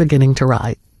just beginning to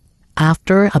rise.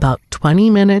 After about 20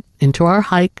 minutes into our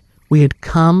hike, we had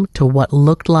come to what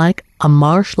looked like a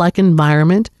marsh-like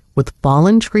environment with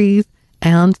fallen trees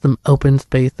and some open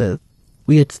spaces.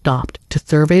 We had stopped to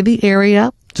survey the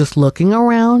area, just looking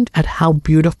around at how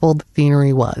beautiful the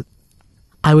scenery was.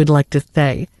 I would like to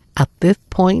say at this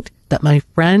point that my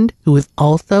friend, who is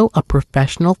also a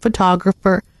professional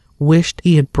photographer, wished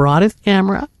he had brought his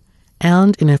camera,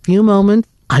 and in a few moments,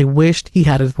 I wished he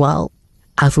had as well.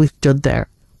 As we stood there,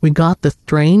 we got the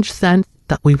strange sense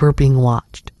that we were being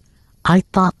watched. I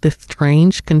thought this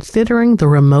strange considering the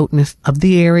remoteness of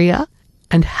the area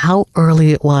and how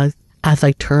early it was. As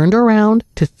I turned around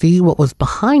to see what was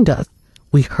behind us,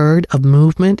 we heard of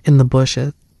movement in the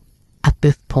bushes. At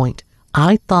this point,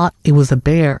 I thought it was a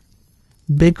bear.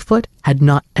 Bigfoot had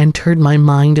not entered my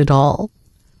mind at all.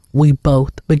 We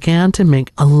both began to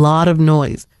make a lot of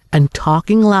noise and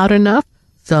talking loud enough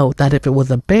so that if it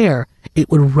was a bear, it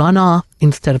would run off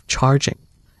instead of charging.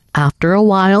 After a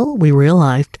while, we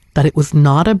realized that it was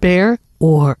not a bear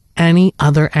or any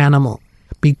other animal,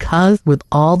 because with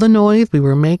all the noise we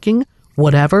were making,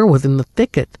 whatever was in the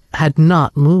thicket had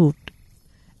not moved.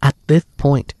 At this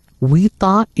point, we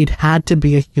thought it had to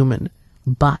be a human,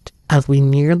 but as we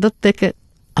neared the thicket,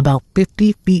 about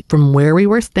 50 feet from where we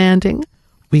were standing,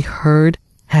 we heard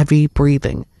heavy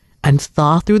breathing and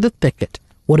saw through the thicket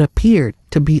what appeared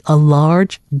to be a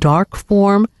large, dark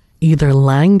form either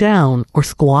lying down or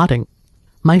squatting.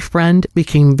 My friend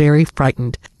became very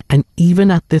frightened, and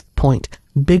even at this point,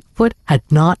 Bigfoot had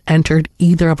not entered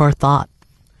either of our thoughts.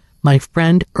 My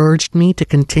friend urged me to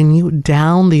continue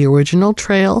down the original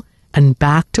trail and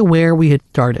back to where we had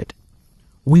started.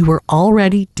 We were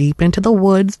already deep into the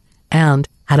woods and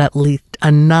had at least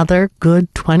another good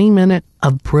 20 minutes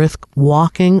of brisk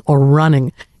walking or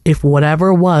running if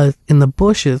whatever was in the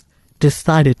bushes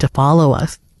decided to follow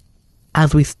us.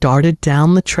 As we started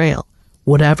down the trail,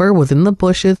 whatever was in the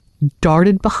bushes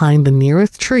darted behind the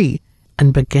nearest tree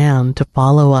and began to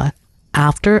follow us.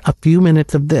 After a few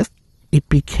minutes of this, it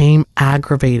became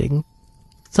aggravating.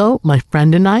 So my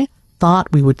friend and I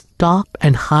thought we would stop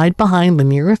and hide behind the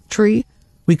nearest tree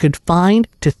we could find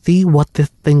to see what this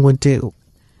thing would do.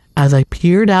 As I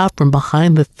peered out from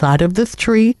behind the side of this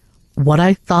tree, what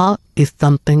I saw is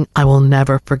something I will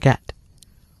never forget.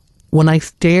 When I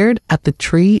stared at the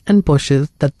tree and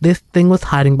bushes that this thing was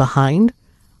hiding behind,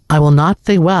 I will not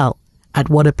say well, at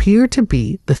what appeared to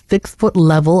be the 6-foot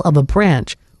level of a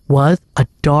branch was a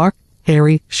dark,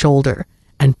 hairy shoulder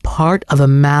and part of a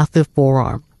massive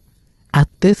forearm. At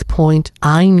this point,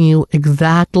 I knew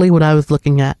exactly what I was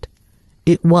looking at.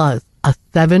 It was a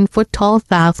 7-foot-tall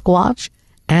Sasquatch,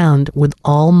 and with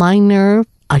all my nerve,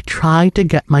 I tried to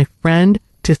get my friend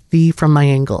to see from my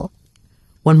angle.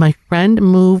 When my friend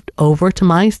moved over to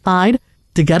my side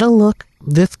to get a look,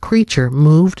 this creature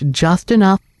moved just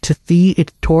enough to see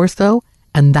its torso,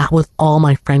 and that was all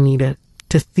my friend needed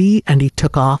to see, and he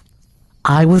took off.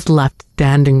 I was left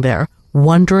standing there,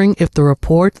 wondering if the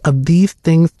reports of these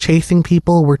things chasing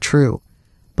people were true.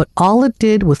 But all it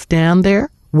did was stand there,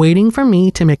 waiting for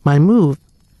me to make my move.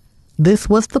 This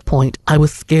was the point I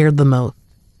was scared the most.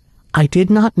 I did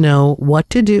not know what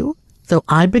to do, so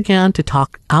I began to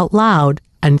talk out loud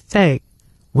and say,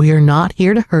 "We are not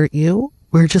here to hurt you,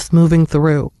 we're just moving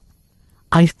through."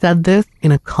 I said this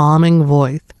in a calming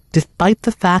voice, despite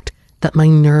the fact that my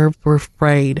nerves were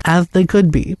frayed, as they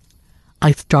could be.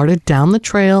 I started down the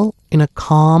trail in a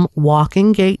calm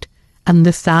walking gait, and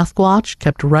the Sasquatch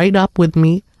kept right up with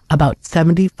me, about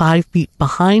 75 feet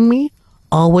behind me,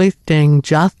 always staying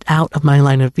just out of my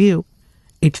line of view.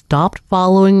 It stopped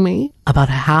following me about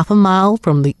half a mile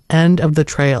from the end of the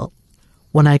trail.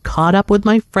 When I caught up with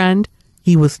my friend,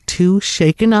 he was too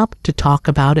shaken up to talk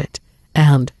about it,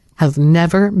 and has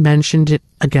never mentioned it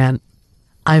again.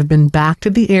 I've been back to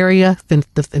the area since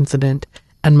this incident,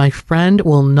 and my friend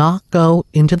will not go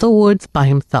into the woods by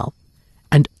himself,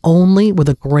 and only with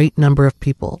a great number of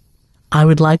people. I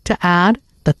would like to add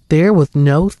that there was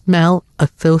no smell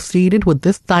associated with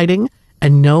this sighting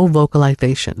and no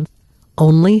vocalizations,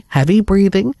 only heavy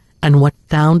breathing and what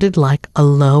sounded like a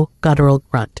low guttural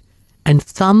grunt, and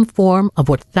some form of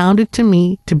what sounded to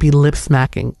me to be lip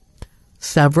smacking.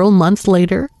 Several months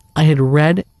later, I had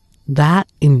read that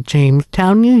in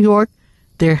Jamestown, New York,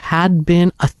 there had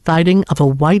been a sighting of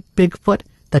a white Bigfoot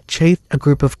that chased a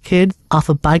group of kids off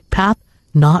a bike path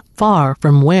not far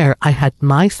from where I had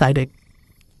my sighting.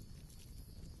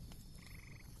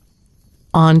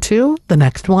 On to the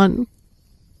next one.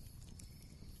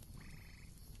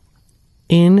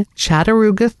 In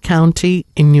Chattahoochee County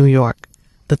in New York,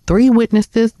 the 3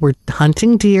 witnesses were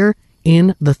hunting deer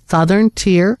in the southern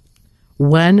tier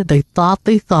when they thought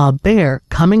they saw a bear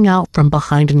coming out from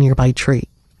behind a nearby tree.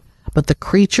 But the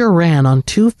creature ran on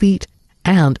 2 feet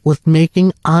and was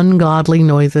making ungodly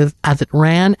noises as it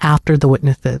ran after the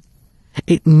witnesses.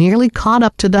 It nearly caught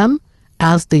up to them.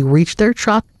 As they reached their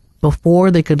truck, before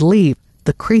they could leave,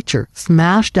 the creature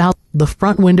smashed out the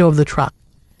front window of the truck.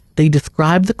 They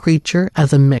described the creature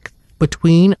as a mix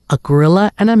between a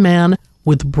gorilla and a man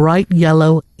with bright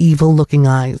yellow, evil-looking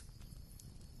eyes.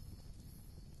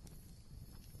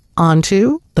 On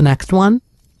to the next one.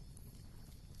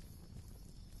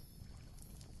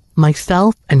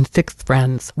 Myself and 6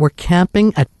 friends were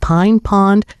camping at Pine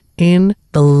Pond in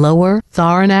the lower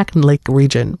Saranac Lake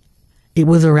region. It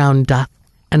was around dusk,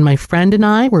 and my friend and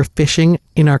I were fishing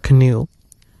in our canoe.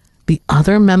 The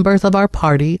other members of our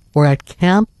party were at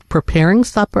camp preparing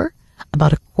supper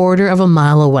about a quarter of a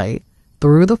mile away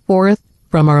through the forest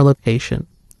from our location.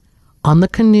 On the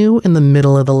canoe in the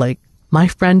middle of the lake, my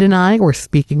friend and I were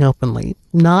speaking openly,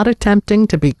 not attempting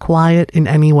to be quiet in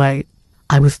any way.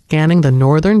 I was scanning the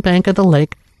northern bank of the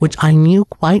lake, which I knew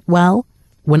quite well,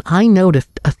 when I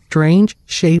noticed a strange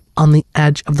shape on the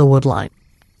edge of the woodline.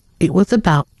 It was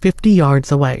about 50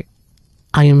 yards away.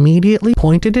 I immediately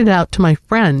pointed it out to my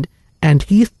friend, and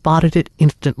he spotted it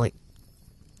instantly.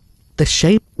 The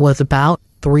shape was about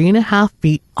 3.5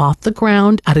 feet off the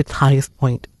ground at its highest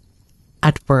point.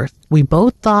 At first, we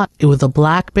both thought it was a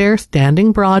black bear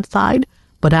standing broadside,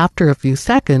 but after a few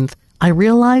seconds, I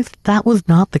realized that was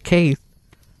not the case.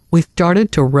 We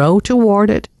started to row toward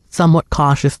it somewhat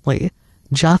cautiously.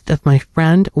 Just as my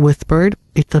friend whispered,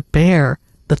 "It's a bear,"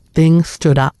 the thing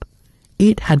stood up.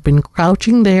 It had been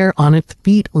crouching there on its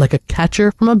feet like a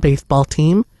catcher from a baseball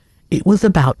team. It was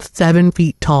about 7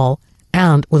 feet tall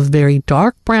and was very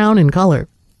dark brown in color.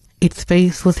 Its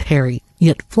face was hairy,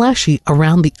 yet fleshy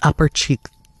around the upper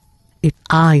cheeks. Its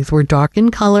eyes were dark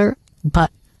in color,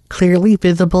 but clearly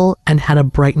visible and had a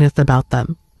brightness about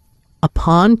them.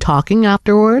 Upon talking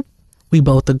afterward, we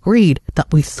both agreed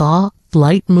that we saw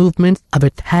slight movements of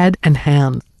its head and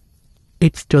hands.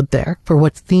 It stood there for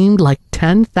what seemed like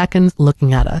 10 seconds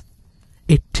looking at us.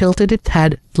 It tilted its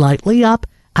head slightly up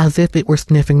as if it were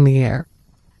sniffing the air.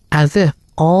 As if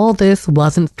all this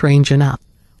wasn't strange enough,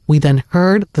 we then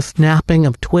heard the snapping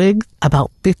of twigs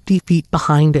about 50 feet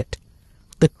behind it.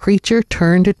 The creature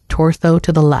turned its torso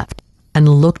to the left and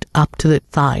looked up to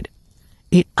its side.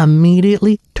 It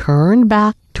immediately turned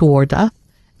back toward us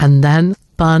and then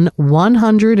spun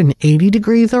 180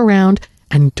 degrees around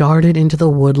and darted into the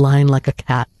woodline like a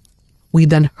cat. We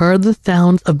then heard the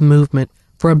sounds of movement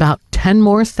for about 10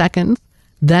 more seconds,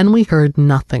 then we heard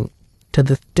nothing. To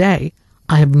this day,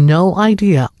 I have no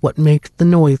idea what makes the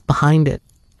noise behind it.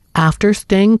 After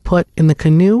staying put in the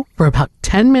canoe for about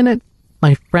 10 minutes,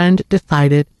 my friend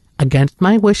decided, against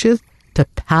my wishes, to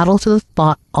paddle to the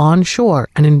spot on shore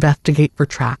and investigate for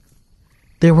tracks.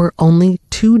 There were only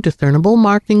 2 discernible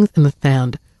markings in the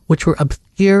sand, which were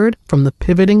obscured from the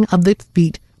pivoting of its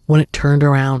feet when it turned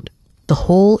around. The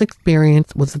whole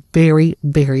experience was very,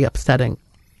 very upsetting.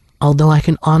 Although I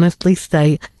can honestly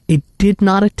say it did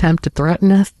not attempt to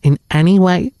threaten us in any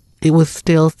way, it was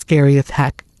still scary as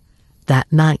heck.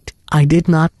 That night, I did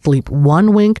not sleep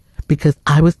one wink because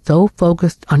I was so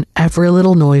focused on every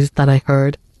little noise that I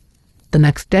heard. The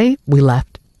next day, we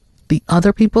left. The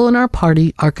other people in our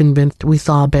party are convinced we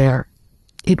saw a bear.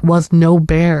 It was no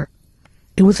bear.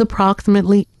 It was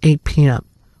approximately 8 p.m.,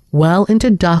 well into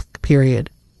dusk period.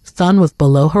 Sun was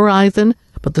below horizon,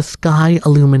 but the sky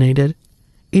illuminated.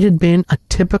 It had been a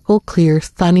typical clear,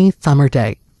 sunny summer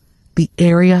day. The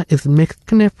area is mixed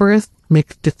coniferous,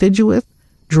 mixed deciduous,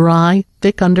 dry,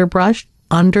 thick underbrush,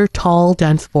 under tall,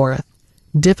 dense forest.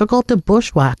 Difficult to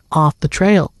bushwhack off the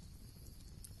trail.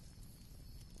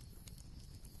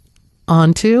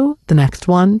 On to the next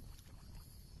one.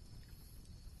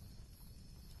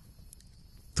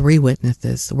 3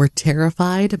 witnesses were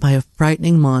terrified by a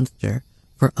frightening monster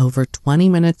for over 20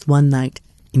 minutes one night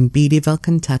in Beattyville,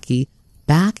 Kentucky,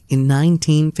 back in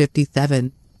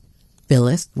 1957.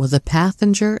 Phyllis was a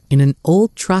passenger in an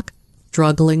old truck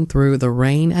struggling through the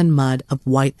rain and mud of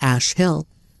White Ash Hill.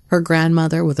 Her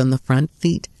grandmother was in the front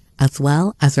seat, as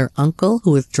well as her uncle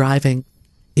who was driving.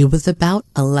 It was about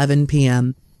 11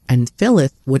 p.m., and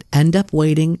Phyllis would end up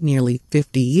waiting nearly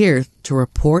 50 years to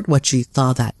report what she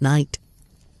saw that night.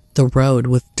 The road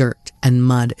was dirt and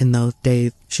mud in those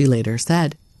days, she later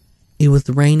said. It was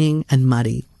raining and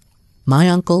muddy. My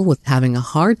uncle was having a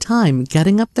hard time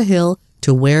getting up the hill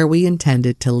to where we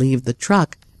intended to leave the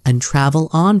truck and travel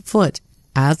on foot,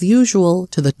 as usual,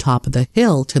 to the top of the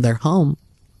hill to their home.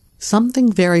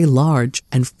 Something very large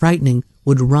and frightening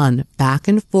would run back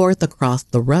and forth across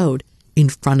the road in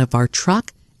front of our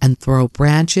truck and throw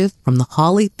branches from the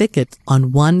holly thickets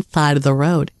on one side of the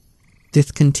road.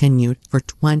 This continued for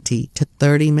 20 to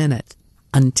 30 minutes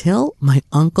until my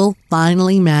uncle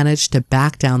finally managed to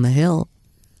back down the hill.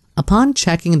 Upon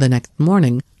checking the next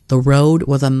morning, the road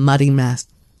was a muddy mess,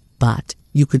 but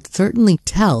you could certainly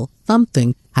tell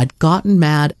something had gotten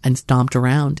mad and stomped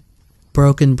around.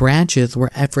 Broken branches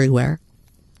were everywhere.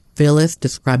 Phyllis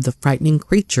described the frightening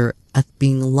creature as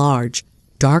being large,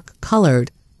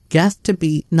 dark-colored, guessed to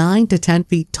be 9 to 10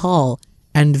 feet tall,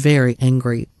 and very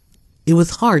angry. It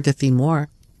was hard to see more.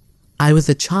 I was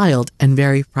a child and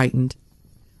very frightened.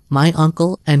 My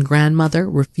uncle and grandmother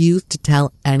refused to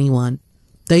tell anyone.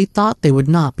 They thought they would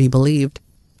not be believed.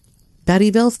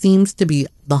 Beattyville seems to be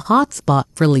the hot spot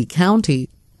for Lee County.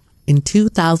 In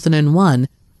 2001,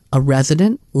 a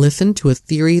resident listened to a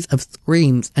series of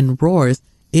screams and roars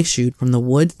issued from the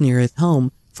woods near his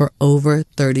home for over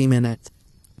 30 minutes,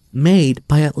 made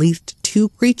by at least 2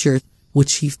 creatures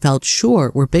which he felt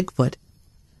sure were Bigfoot.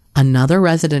 Another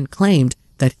resident claimed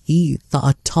that he saw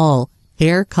a tall,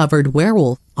 hair-covered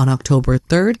werewolf on October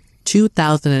 3rd,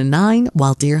 2009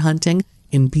 while deer hunting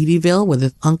in Beattyville with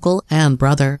his uncle and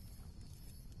brother.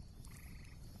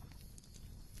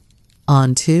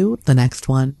 On to the next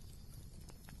one.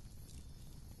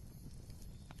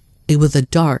 It was a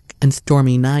dark and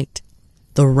stormy night.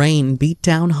 The rain beat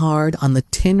down hard on the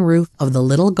tin roof of the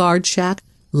little guard shack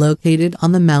located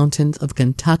on the mountains of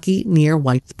Kentucky near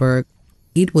Whitesburg.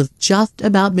 It was just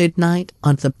about midnight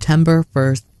on September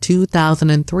 1st,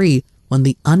 2003 when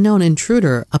the unknown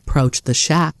intruder approached the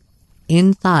shack.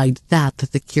 Inside sat the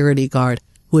security guard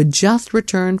who had just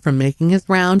returned from making his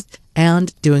rounds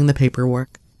and doing the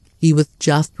paperwork. He was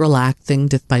just relaxing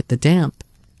despite the damp.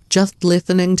 just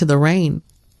listening to the rain.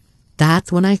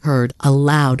 That's when I heard a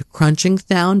loud crunching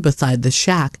sound beside the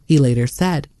shack, he later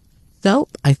said. So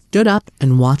I stood up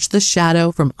and watched the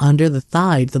shadow from under the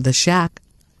sides of the shack.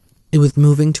 It was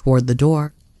moving toward the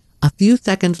door. A few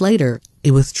seconds later,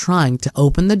 it was trying to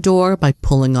open the door by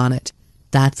pulling on it.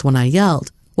 That's when I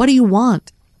yelled, "What do you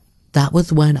want?" That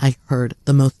was when I heard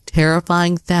the most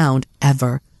terrifying sound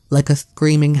ever, like a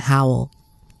screaming howl.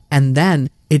 And then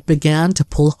it began to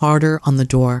pull harder on the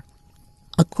door.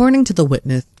 According to the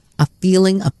witness, a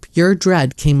feeling of pure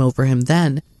dread came over him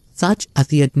then, such as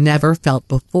he had never felt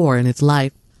before in his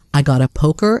life. I got a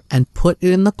poker and put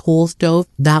it in the coal stove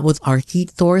that was our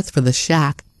heat source for the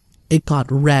shack. It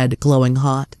got red, glowing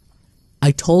hot.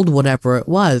 I told whatever it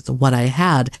was what I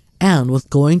had and was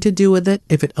going to do with it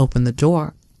if it opened the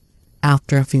door.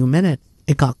 After a few minutes,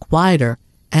 it got quieter,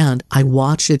 and I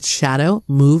watched its shadow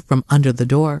move from under the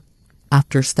door.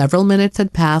 After several minutes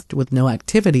had passed with no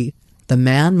activity, the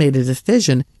man made a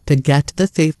decision to get to the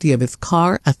safety of his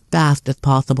car as fast as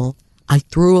possible. I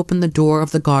threw open the door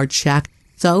of the guard shack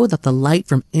so that the light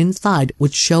from inside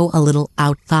would show a little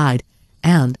outside,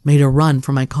 and made a run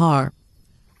for my car.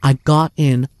 I got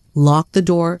in, locked the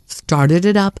door, started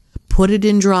it up, put it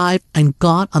in drive, and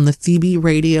got on the CB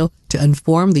radio to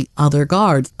inform the other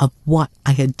guards of what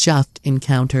I had just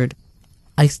encountered.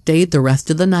 I stayed the rest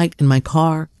of the night in my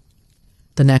car.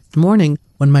 The next morning,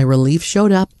 when my relief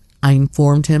showed up, I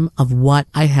informed him of what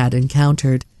I had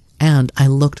encountered, and I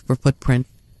looked for footprints,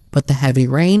 but the heavy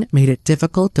rain made it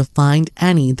difficult to find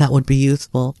any that would be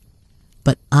useful.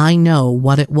 But I know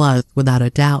what it was without a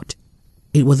doubt.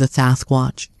 It was a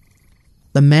Sasquatch.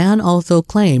 The man also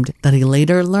claimed that he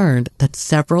later learned that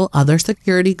several other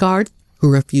security guards who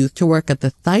refused to work at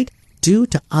the site due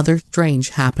to other strange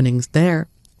happenings there.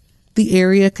 The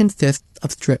area consists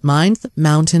of strip mines,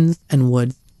 mountains, and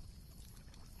woods.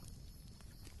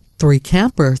 3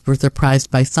 campers were surprised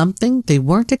by something they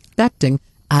weren't expecting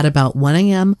at about 1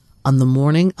 a.m. on the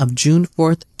morning of June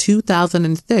 4th,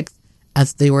 2006,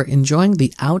 as they were enjoying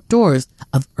the outdoors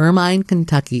of Ermine,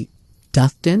 Kentucky.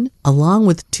 Dustin, along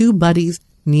with 2 buddies,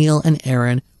 Neil and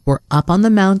Aaron, were up on the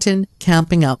mountain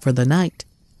camping out for the night.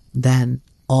 Then,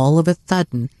 all of a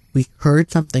sudden, we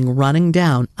heard something running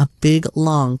down a big,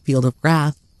 long field of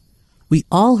grass. We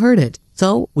all heard it,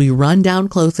 so we run down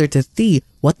closer to see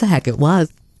what the heck it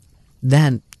was.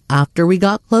 Then, after we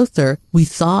got closer, we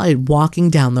saw it walking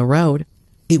down the road.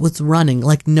 It was running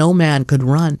like no man could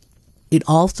run. It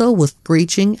also was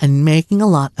screeching and making a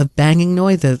lot of banging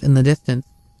noises in the distance.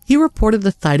 He reported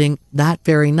the sighting that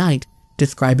very night,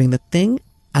 describing the thing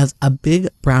as a big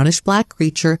brownish-black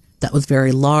creature that was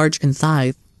very large in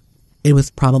size. It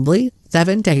was probably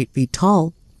 7 to 8 feet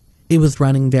tall. It was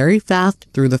running very fast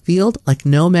through the field like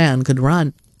no man could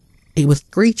run. It was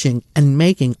screeching and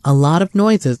making a lot of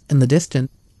noises in the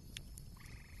distance.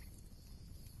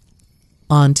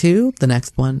 On to the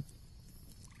next one.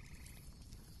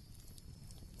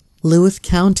 Lewis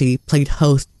County played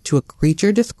host to a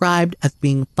creature described as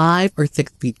being 5 or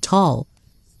 6 feet tall,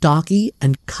 stocky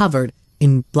and covered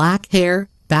in black hair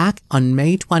back on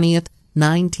May 20th,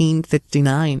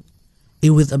 1969.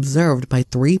 It was observed by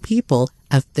 3 people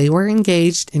as they were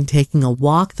engaged in taking a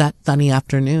walk that sunny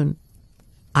afternoon.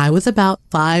 I was about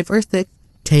 5 or 6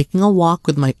 taking a walk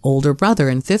with my older brother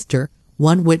and sister,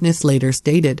 one witness later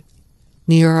stated.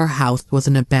 Near our house was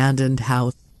an abandoned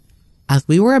house. As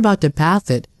we were about to pass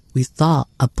it, we saw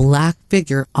a black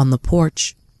figure on the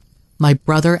porch. My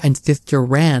brother and sister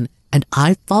ran, and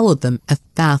I followed them as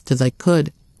fast as I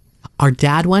could. Our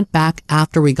dad went back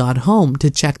after we got home to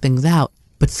check things out,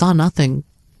 but saw nothing.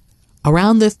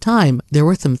 Around this time, there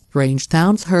were some strange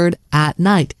sounds heard at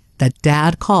night that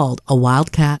Dad called a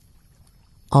wildcat.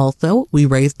 Also, we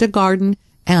raised a garden,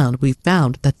 and we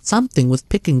found that something was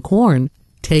picking corn,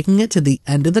 taking it to the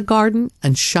end of the garden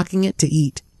and shucking it to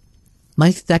eat. My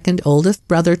second oldest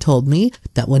brother told me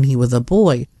that when he was a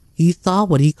boy, he saw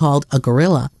what he called a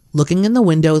gorilla looking in the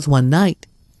windows one night.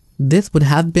 This would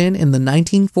have been in the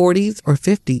 1940s or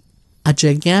 50s. A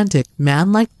gigantic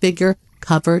man-like figure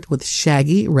covered with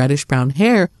shaggy reddish-brown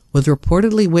hair was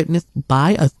reportedly witnessed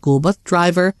by a school bus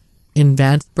driver in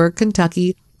Vanceburg,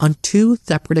 Kentucky on 2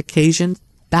 separate occasions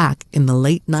back in the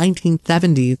late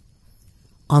 1970s.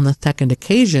 On the second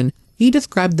occasion, he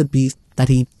described the beast that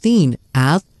he'd seen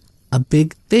as a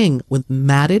big thing with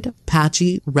matted,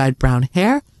 patchy, red-brown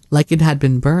hair like it had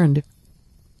been burned.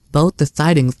 Both the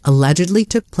sightings allegedly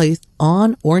took place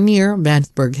on or near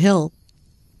Vanceburg Hill.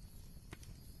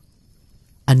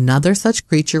 Another such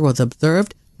creature was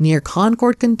observed near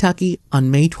Concord, Kentucky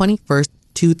on May 21st,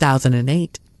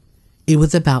 2008. It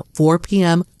was about 4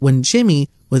 p.m. when Jimmy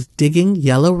was digging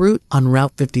yellow root on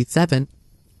Route 57.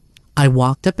 I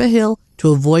walked up a hill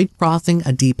to avoid crossing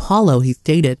a deep hollow, he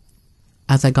stated.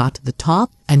 As I got to the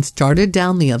top and started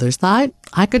down the other side,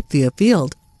 I could see a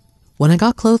field. When I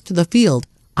got close to the field,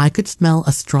 I could smell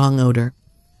a strong odor.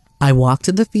 I walked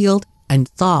to the field and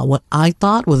saw what I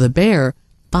thought was a bear,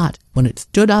 but when it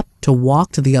stood up to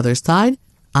walk to the other side,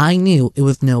 I knew it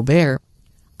was no bear.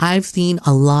 I've seen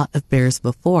a lot of bears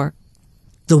before.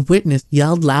 The witness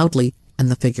yelled loudly and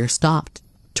the figure stopped,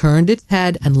 turned its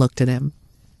head and looked at him.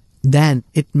 Then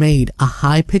it made a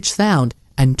high-pitched sound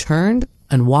and turned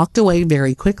and walked away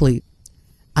very quickly.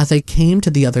 As I came to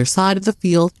the other side of the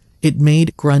field, it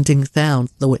made grunting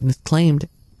sounds, the witness claimed.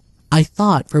 I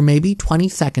thought for maybe 20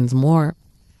 seconds more.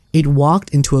 It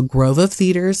walked into a grove of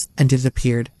cedars and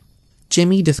disappeared.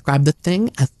 Jimmy described the thing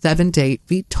as 7 to 8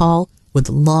 feet tall with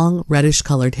long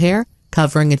reddish-colored hair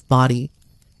covering its body.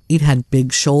 It had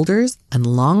big shoulders and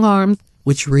long arms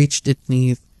which reached its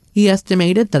knees. He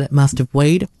estimated that it must have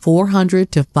weighed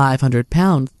 400 to 500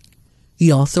 pounds. He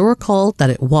also recalled that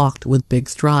it walked with big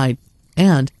strides,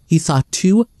 and he saw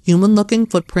 2 human-looking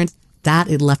footprints that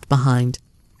it left behind.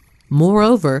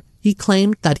 Moreover, he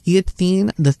claimed that he had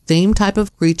seen the same type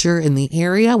of creature in the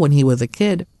area when he was a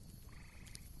kid.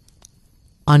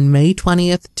 On May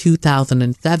 20th,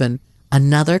 2007,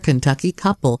 another Kentucky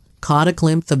couple caught a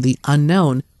glimpse of the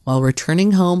unknown while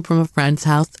returning home from a friend's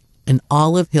house in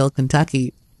Olive Hill,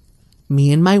 Kentucky.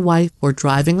 Me and my wife were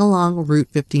driving along Route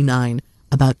 59,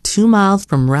 about 2 miles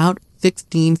from Route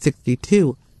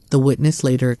 1662, the witness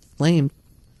later exclaimed.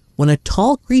 When a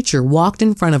tall creature walked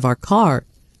in front of our car,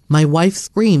 my wife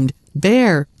screamed,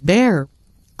 "Bear! Bear!"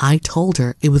 I told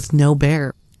her it was no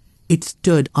bear. It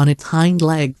stood on its hind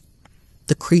legs.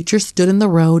 The creature stood in the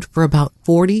road for about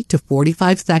 40 to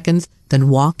 45 seconds, then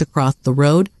walked across the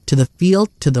road to the field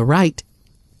to the right.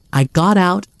 I got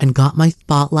out and got my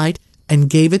spotlight and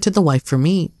gave it to the wife for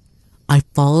me. I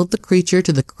followed the creature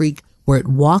to the creek where it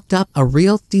walked up a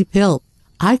real steep hill.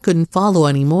 I couldn't follow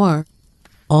anymore.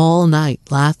 All night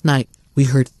last night, we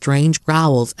heard strange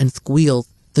growls and squeals.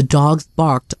 The dogs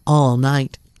barked all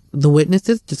night. The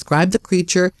witnesses described the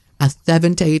creature as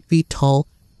 7 to 8 feet tall,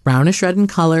 brownish red in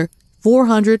color,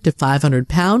 400 to 500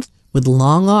 pounds, with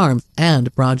long arms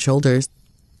and broad shoulders.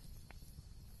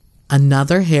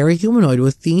 Another hairy humanoid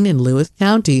was seen in Lewis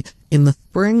County in the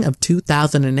spring of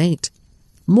 2008.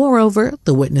 Moreover,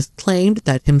 the witness claimed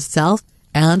that himself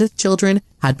and his children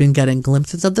had been getting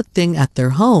glimpses of the thing at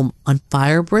their home on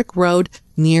Fire Brick Road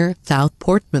near South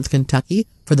Portsmouth, Kentucky,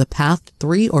 for the past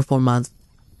 3 or 4 months.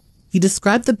 He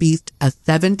described the beast as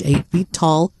 7 to 8 feet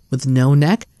tall, with no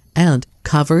neck and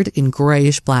covered in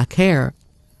grayish-black hair.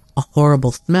 A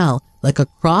horrible smell, like a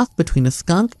cross between a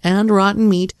skunk and rotten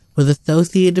meat, was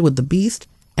associated with the beast,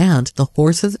 and the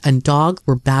horses and dogs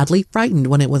were badly frightened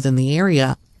when it was in the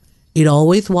area. It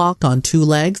always walked on 2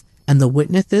 legs, and the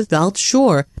witnesses felt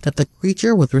sure that the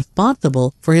creature was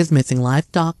responsible for his missing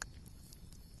livestock.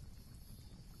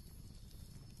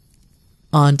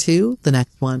 On to the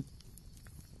next one.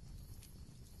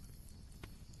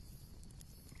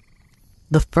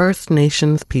 The First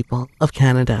Nations people of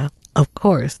Canada, of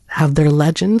course, have their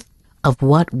legends of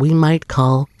what we might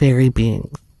call fairy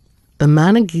beings. The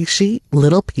Managishi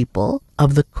little people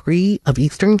of the Cree of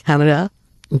Eastern Canada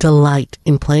delight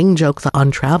in playing jokes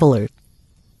on travelers.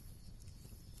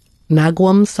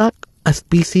 Nagwamsuk, a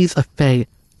species of fae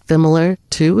similar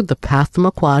to the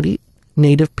Passamaquoddy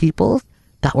native peoples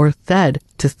that were said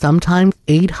to sometimes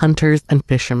aid hunters and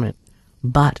fishermen,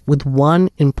 but with one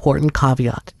important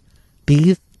caveat.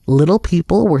 These little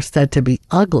people were said to be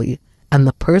ugly, and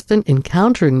the person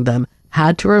encountering them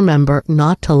had to remember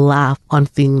not to laugh on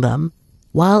seeing them.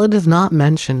 While it is not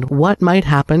mentioned what might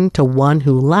happen to one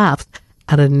who laughs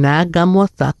at a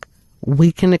Nagwamsuk,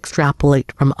 we can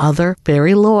extrapolate from other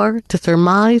fairy lore to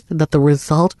surmise that the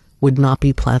result would not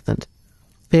be pleasant.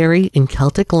 Fairy in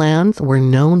Celtic lands were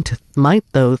known to smite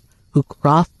those who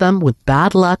crossed them with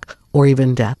bad luck or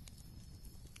even death.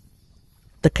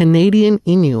 The Canadian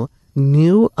Innu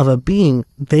knew of a being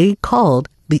they called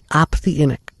the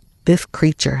Apsi-Inik. This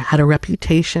creature had a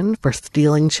reputation for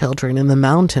stealing children in the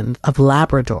mountains of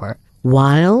Labrador,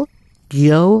 while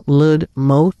Gyo Lud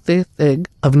Mosesig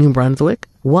of New Brunswick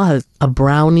was a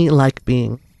brownie-like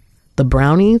being. The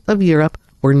brownies of Europe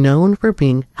were known for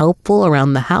being helpful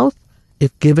around the house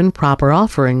if given proper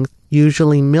offerings,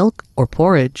 usually milk or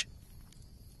porridge.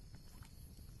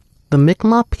 The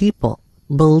Mi'kmaq people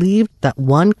believed that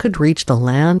one could reach the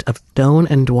land of stone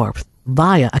and dwarfs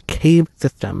via a cave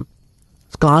system.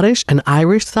 Scottish and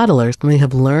Irish settlers may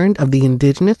have learned of the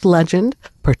indigenous legend,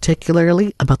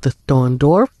 particularly about the stone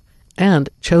dwarfs, and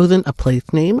chosen a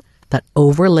place name that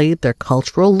overlaid their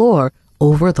cultural lore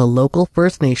over the local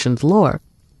First Nations lore.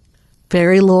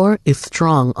 Fairy lore is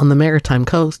strong on the Maritime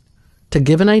coast. To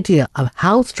give an idea of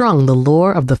how strong the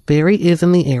lore of the fairy is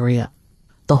in the area,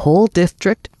 the whole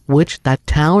district which that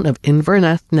town of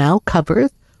Inverness now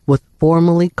covers was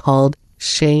formerly called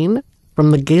Shane,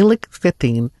 from the Gaelic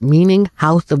Sithine, meaning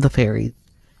House of the Fairies.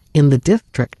 In the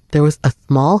district, there was a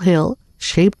small hill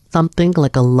shaped something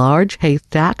like a large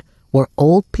haystack where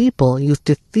old people used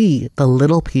to see the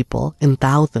little people in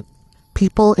thousands.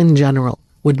 People in general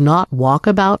would not walk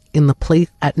about in the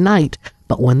place at night,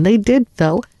 but when they did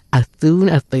so, as soon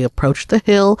as they approached the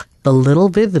hill, the little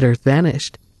visitors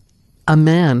vanished. A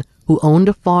man who owned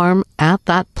a farm at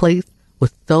that place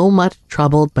was so much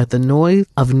troubled by the noise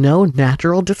of no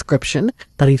natural description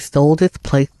that he sold his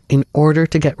place in order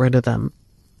to get rid of them.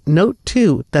 Note,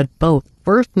 too, that both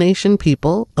First Nation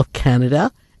people of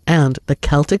Canada and the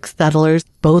Celtic settlers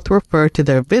both refer to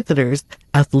their visitors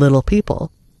as little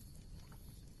people.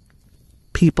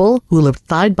 People who lived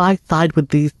side by side with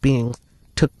these beings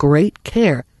took great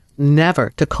care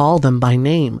never to call them by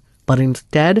name, but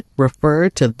instead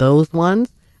referred to those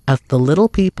ones as the little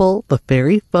people, the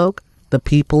fairy folk, the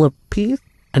people of peace,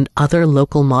 and other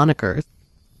local monikers.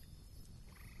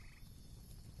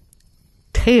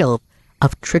 Tales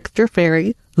of trickster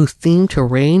fairy who seem to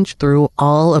range through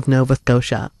all of Nova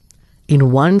Scotia.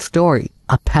 In one story,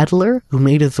 a peddler who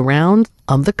made his rounds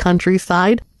of the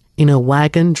countryside in a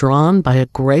wagon drawn by a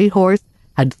gray horse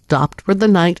had stopped for the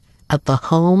night at the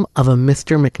home of a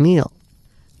Mr. McNeil.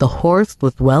 The horse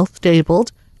was well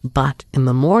stabled, but in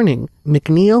the morning,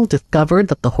 McNeil discovered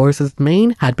that the horse's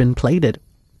mane had been plaited.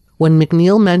 When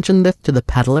McNeil mentioned this to the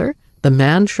peddler, the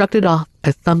man shrugged it off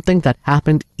as something that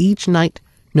happened each night,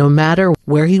 no matter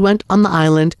where he went on the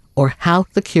island or how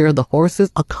secure the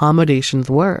horse's accommodations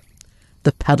were.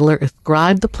 The peddler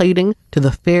ascribed the plaiting to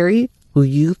the fairy who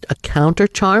used a counter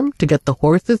charm to get the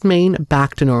horse's mane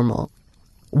back to normal.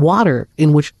 Water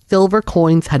in which silver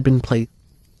coins had been placed.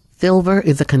 Silver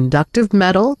is a conductive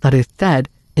metal that is said,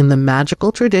 in the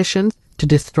magical traditions, to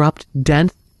disrupt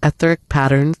dense etheric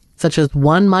patterns such as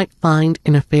one might find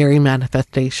in a fairy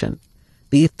manifestation.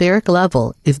 The etheric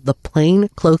level is the plane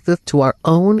closest to our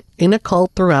own in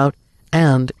occult throughout,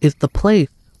 and is the place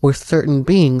where certain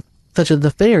beings, such as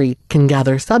the fairy, can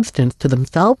gather substance to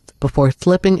themselves before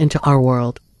slipping into our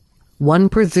world. One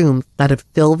presumes that if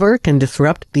silver can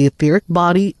disrupt the etheric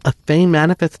body of fey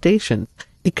manifestations,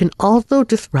 it can also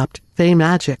disrupt fey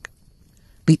magic.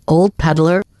 The old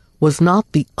peddler was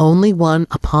not the only one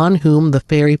upon whom the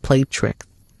fairy played tricks.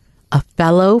 A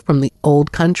fellow from the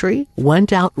old country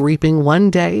went out reaping one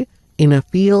day in a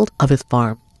field of his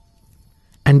farm,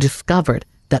 and discovered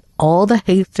that all the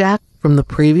haystacks from the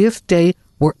previous day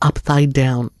were upside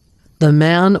down. The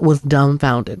man was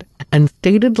dumbfounded, and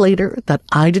stated later that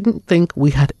I didn't think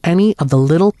we had any of the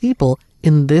little people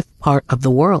in this part of the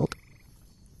world.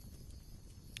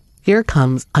 Here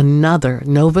comes another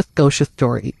Nova Scotia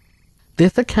story.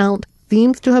 This account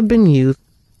seems to have been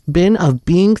of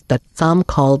beings that some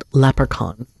called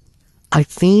leprechauns. I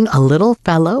seen a little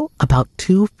fellow about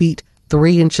 2 feet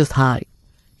 3 inches high.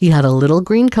 He had a little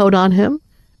green coat on him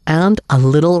and a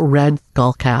little red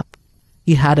skull cap.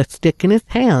 He had a stick in his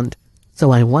hand,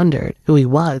 so I wondered who he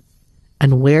was,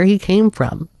 and where he came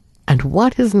from, and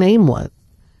what his name was.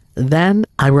 Then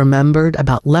I remembered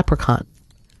about leprechauns.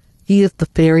 He is the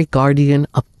fairy guardian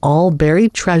of all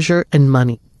buried treasure and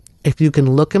money. If you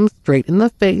can look him straight in the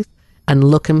face and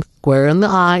look him square in the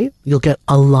eye, you'll get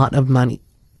a lot of money.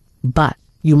 But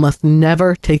you must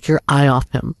never take your eye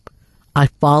off him. I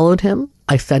followed him.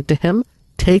 I said to him,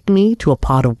 "Take me to a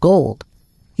pot of gold."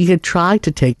 He had tried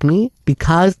to take me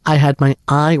because I had my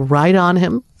eye right on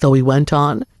him, so he went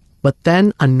on, but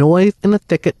then a noise in the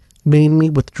thicket made me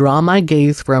withdraw my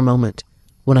gaze for a moment.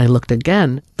 When I looked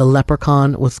again, the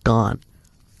leprechaun was gone.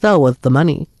 So was the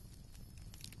money.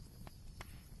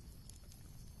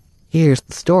 Here's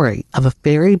the story of a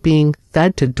fairy being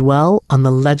said to dwell on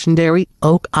the legendary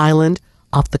Oak Island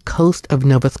off the coast of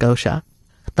Nova Scotia.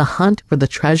 The hunt for the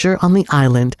treasure on the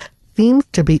island seems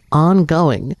to be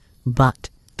ongoing, but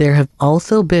there have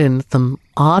also been some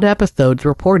odd episodes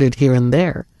reported here and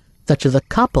there, such as a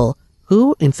couple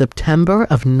who, in September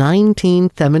of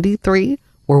 1973,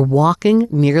 were walking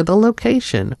near the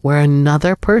location where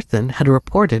another person had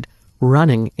reported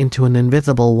running into an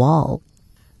invisible wall.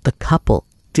 The couple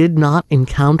did not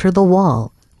encounter the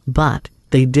wall, but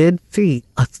they did see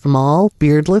a small,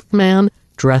 beardless man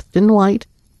dressed in white,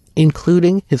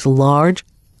 including his large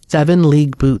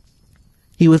 7-league boots.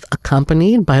 He was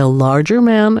accompanied by a larger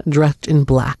man dressed in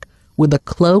black, with a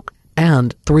cloak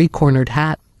and 3-cornered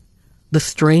hat. The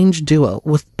strange duo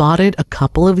was spotted a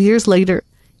couple of years later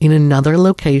in another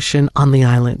location on the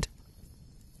island.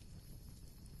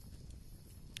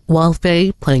 While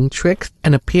fae playing tricks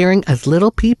and appearing as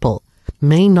little people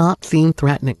may not seem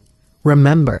threatening,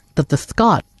 remember that the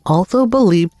Scots also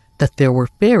believed that there were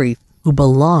fairies who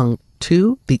belonged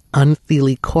to the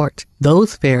unseelie court,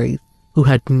 those fairies who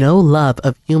had no love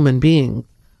of human beings.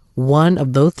 One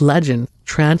of those legends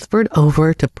transferred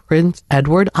over to Prince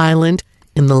Edward Island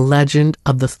in the legend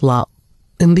of the Slough.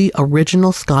 In the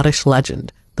original Scottish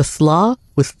legend, the Slough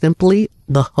was simply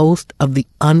the host of the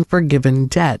unforgiven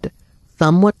dead,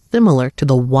 somewhat similar to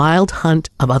the wild hunt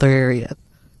of other areas,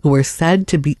 who were said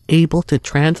to be able to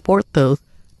transport those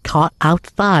caught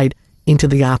outside into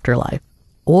the afterlife,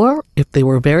 or, if they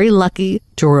were very lucky,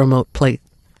 to a remote place.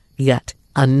 Yet,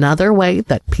 another way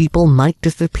that people might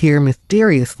disappear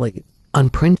mysteriously on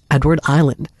Prince Edward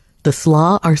Island, the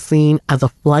Slough are seen as a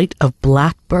flight of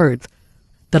black birds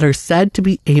that are said to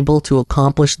be able to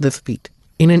accomplish this feat.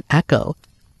 In an echo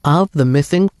of the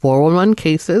missing 411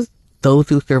 cases, those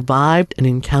who survived an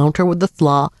encounter with the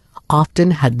Slough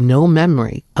often had no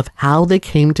memory of how they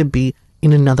came to be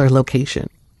in another location.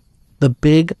 The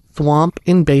big swamp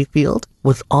in Bayfield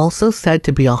was also said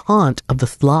to be a haunt of the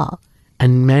Slough,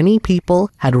 and many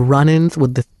people had run-ins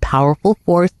with this powerful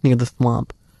force near the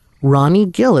swamp. Ronnie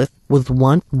Gillis was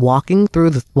once walking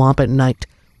through the swamp at night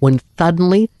when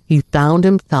suddenly he found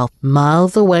himself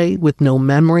miles away with no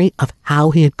memory of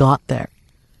how he had got there.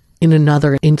 In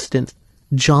another instance,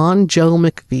 John Joe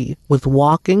McPhee was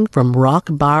walking from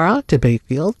Rockbarra to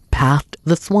Bayfield past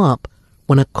the swamp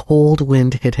when a cold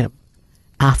wind hit him.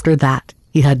 After that,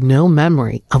 he had no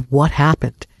memory of what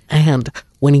happened, and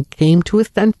when he came to his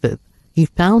senses, he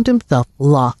found himself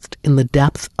lost in the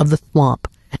depths of the swamp,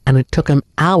 and it took him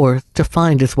hours to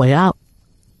find his way out.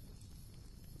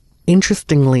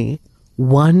 Interestingly,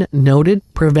 one noted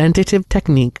preventative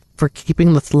technique for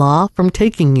keeping the Slough from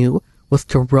taking you was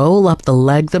to roll up the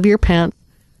legs of your pants.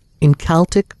 In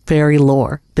Celtic fairy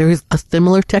lore, there is a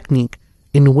similar technique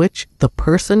in which the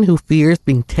person who fears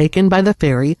being taken by the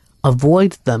fairy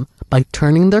avoids them by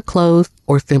turning their clothes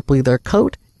or simply their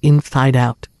coat inside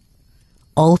out.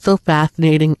 Also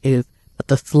fascinating is that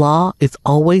the Slough is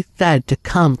always said to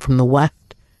come from the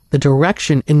west, the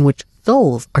direction in which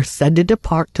souls are said to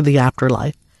depart to the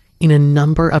afterlife in a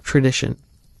number of traditions.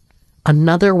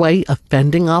 Another way of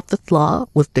fending off the Slough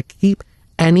was to keep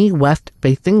any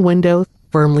west-facing windows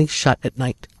firmly shut at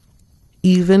night.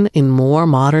 Even in more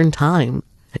modern times,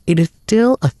 it is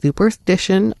still a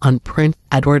superstition on Prince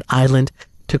Edward Island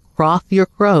to cross your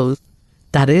crows,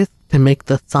 that is, to make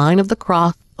the sign of the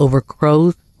cross over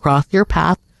crows cross your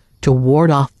path to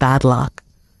ward off bad luck.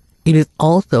 It is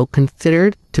also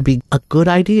considered to be a good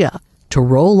idea to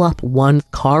roll up one's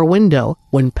car window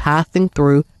when passing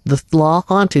through the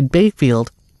Slough-haunted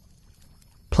Bayfield.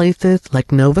 Places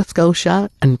like Nova Scotia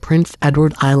and Prince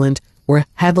Edward Island were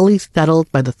heavily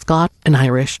settled by the Scots and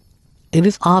Irish. It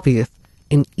is obvious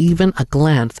in even a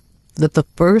glance that the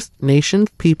First Nations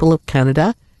people of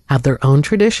Canada have their own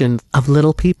traditions of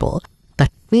little people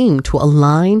that seem to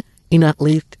align in at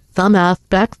least some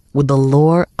aspects with the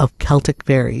lore of Celtic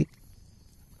fairies.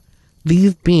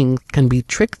 These beings can be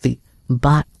tricksy,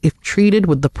 but if treated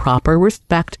with the proper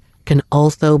respect, can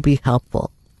also be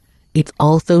helpful. It's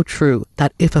also true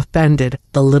that if offended,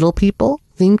 the little people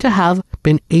seem to have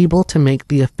been able to make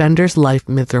the offender's life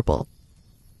miserable.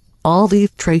 All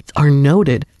these traits are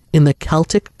noted in the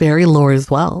Celtic fairy lore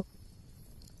as well.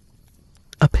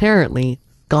 Apparently,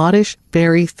 Scottish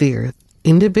fairy seers,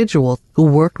 individuals who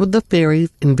worked with the fairies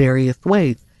in various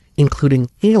ways, including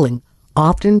healing,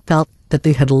 often felt that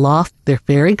they had lost their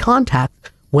fairy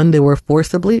contact when they were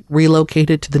forcibly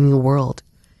relocated to the New World.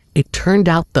 It turned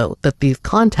out, though, that these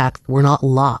contacts were not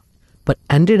lost, but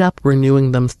ended up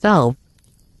renewing themselves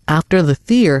after the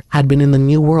seer had been in the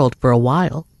New World for a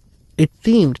while. It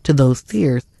seemed to those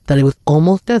seers that it was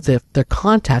almost as if their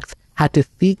contacts had to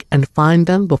seek and find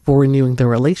them before renewing their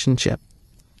relationship.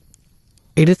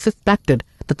 It is suspected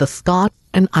that the Scots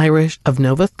and Irish of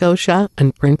Nova Scotia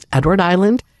and Prince Edward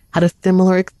Island had a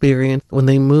similar experience when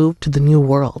they moved to the New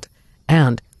World,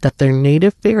 and that their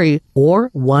native fairy, or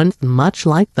ones much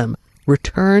like them,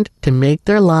 returned to make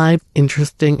their lives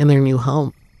interesting in their new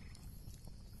home.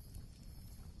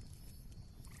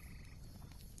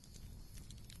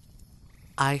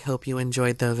 I hope you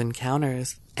enjoyed those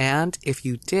encounters, and if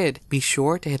you did, be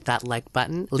sure to hit that like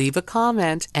button, leave a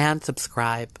comment, and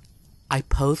subscribe. I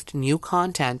post new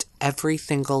content every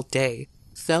single day,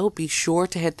 so be sure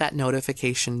to hit that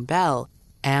notification bell,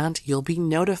 and you'll be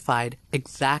notified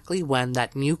exactly when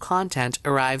that new content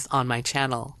arrives on my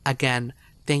channel. Again,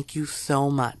 thank you so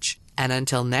much. And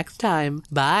until next time,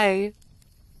 bye!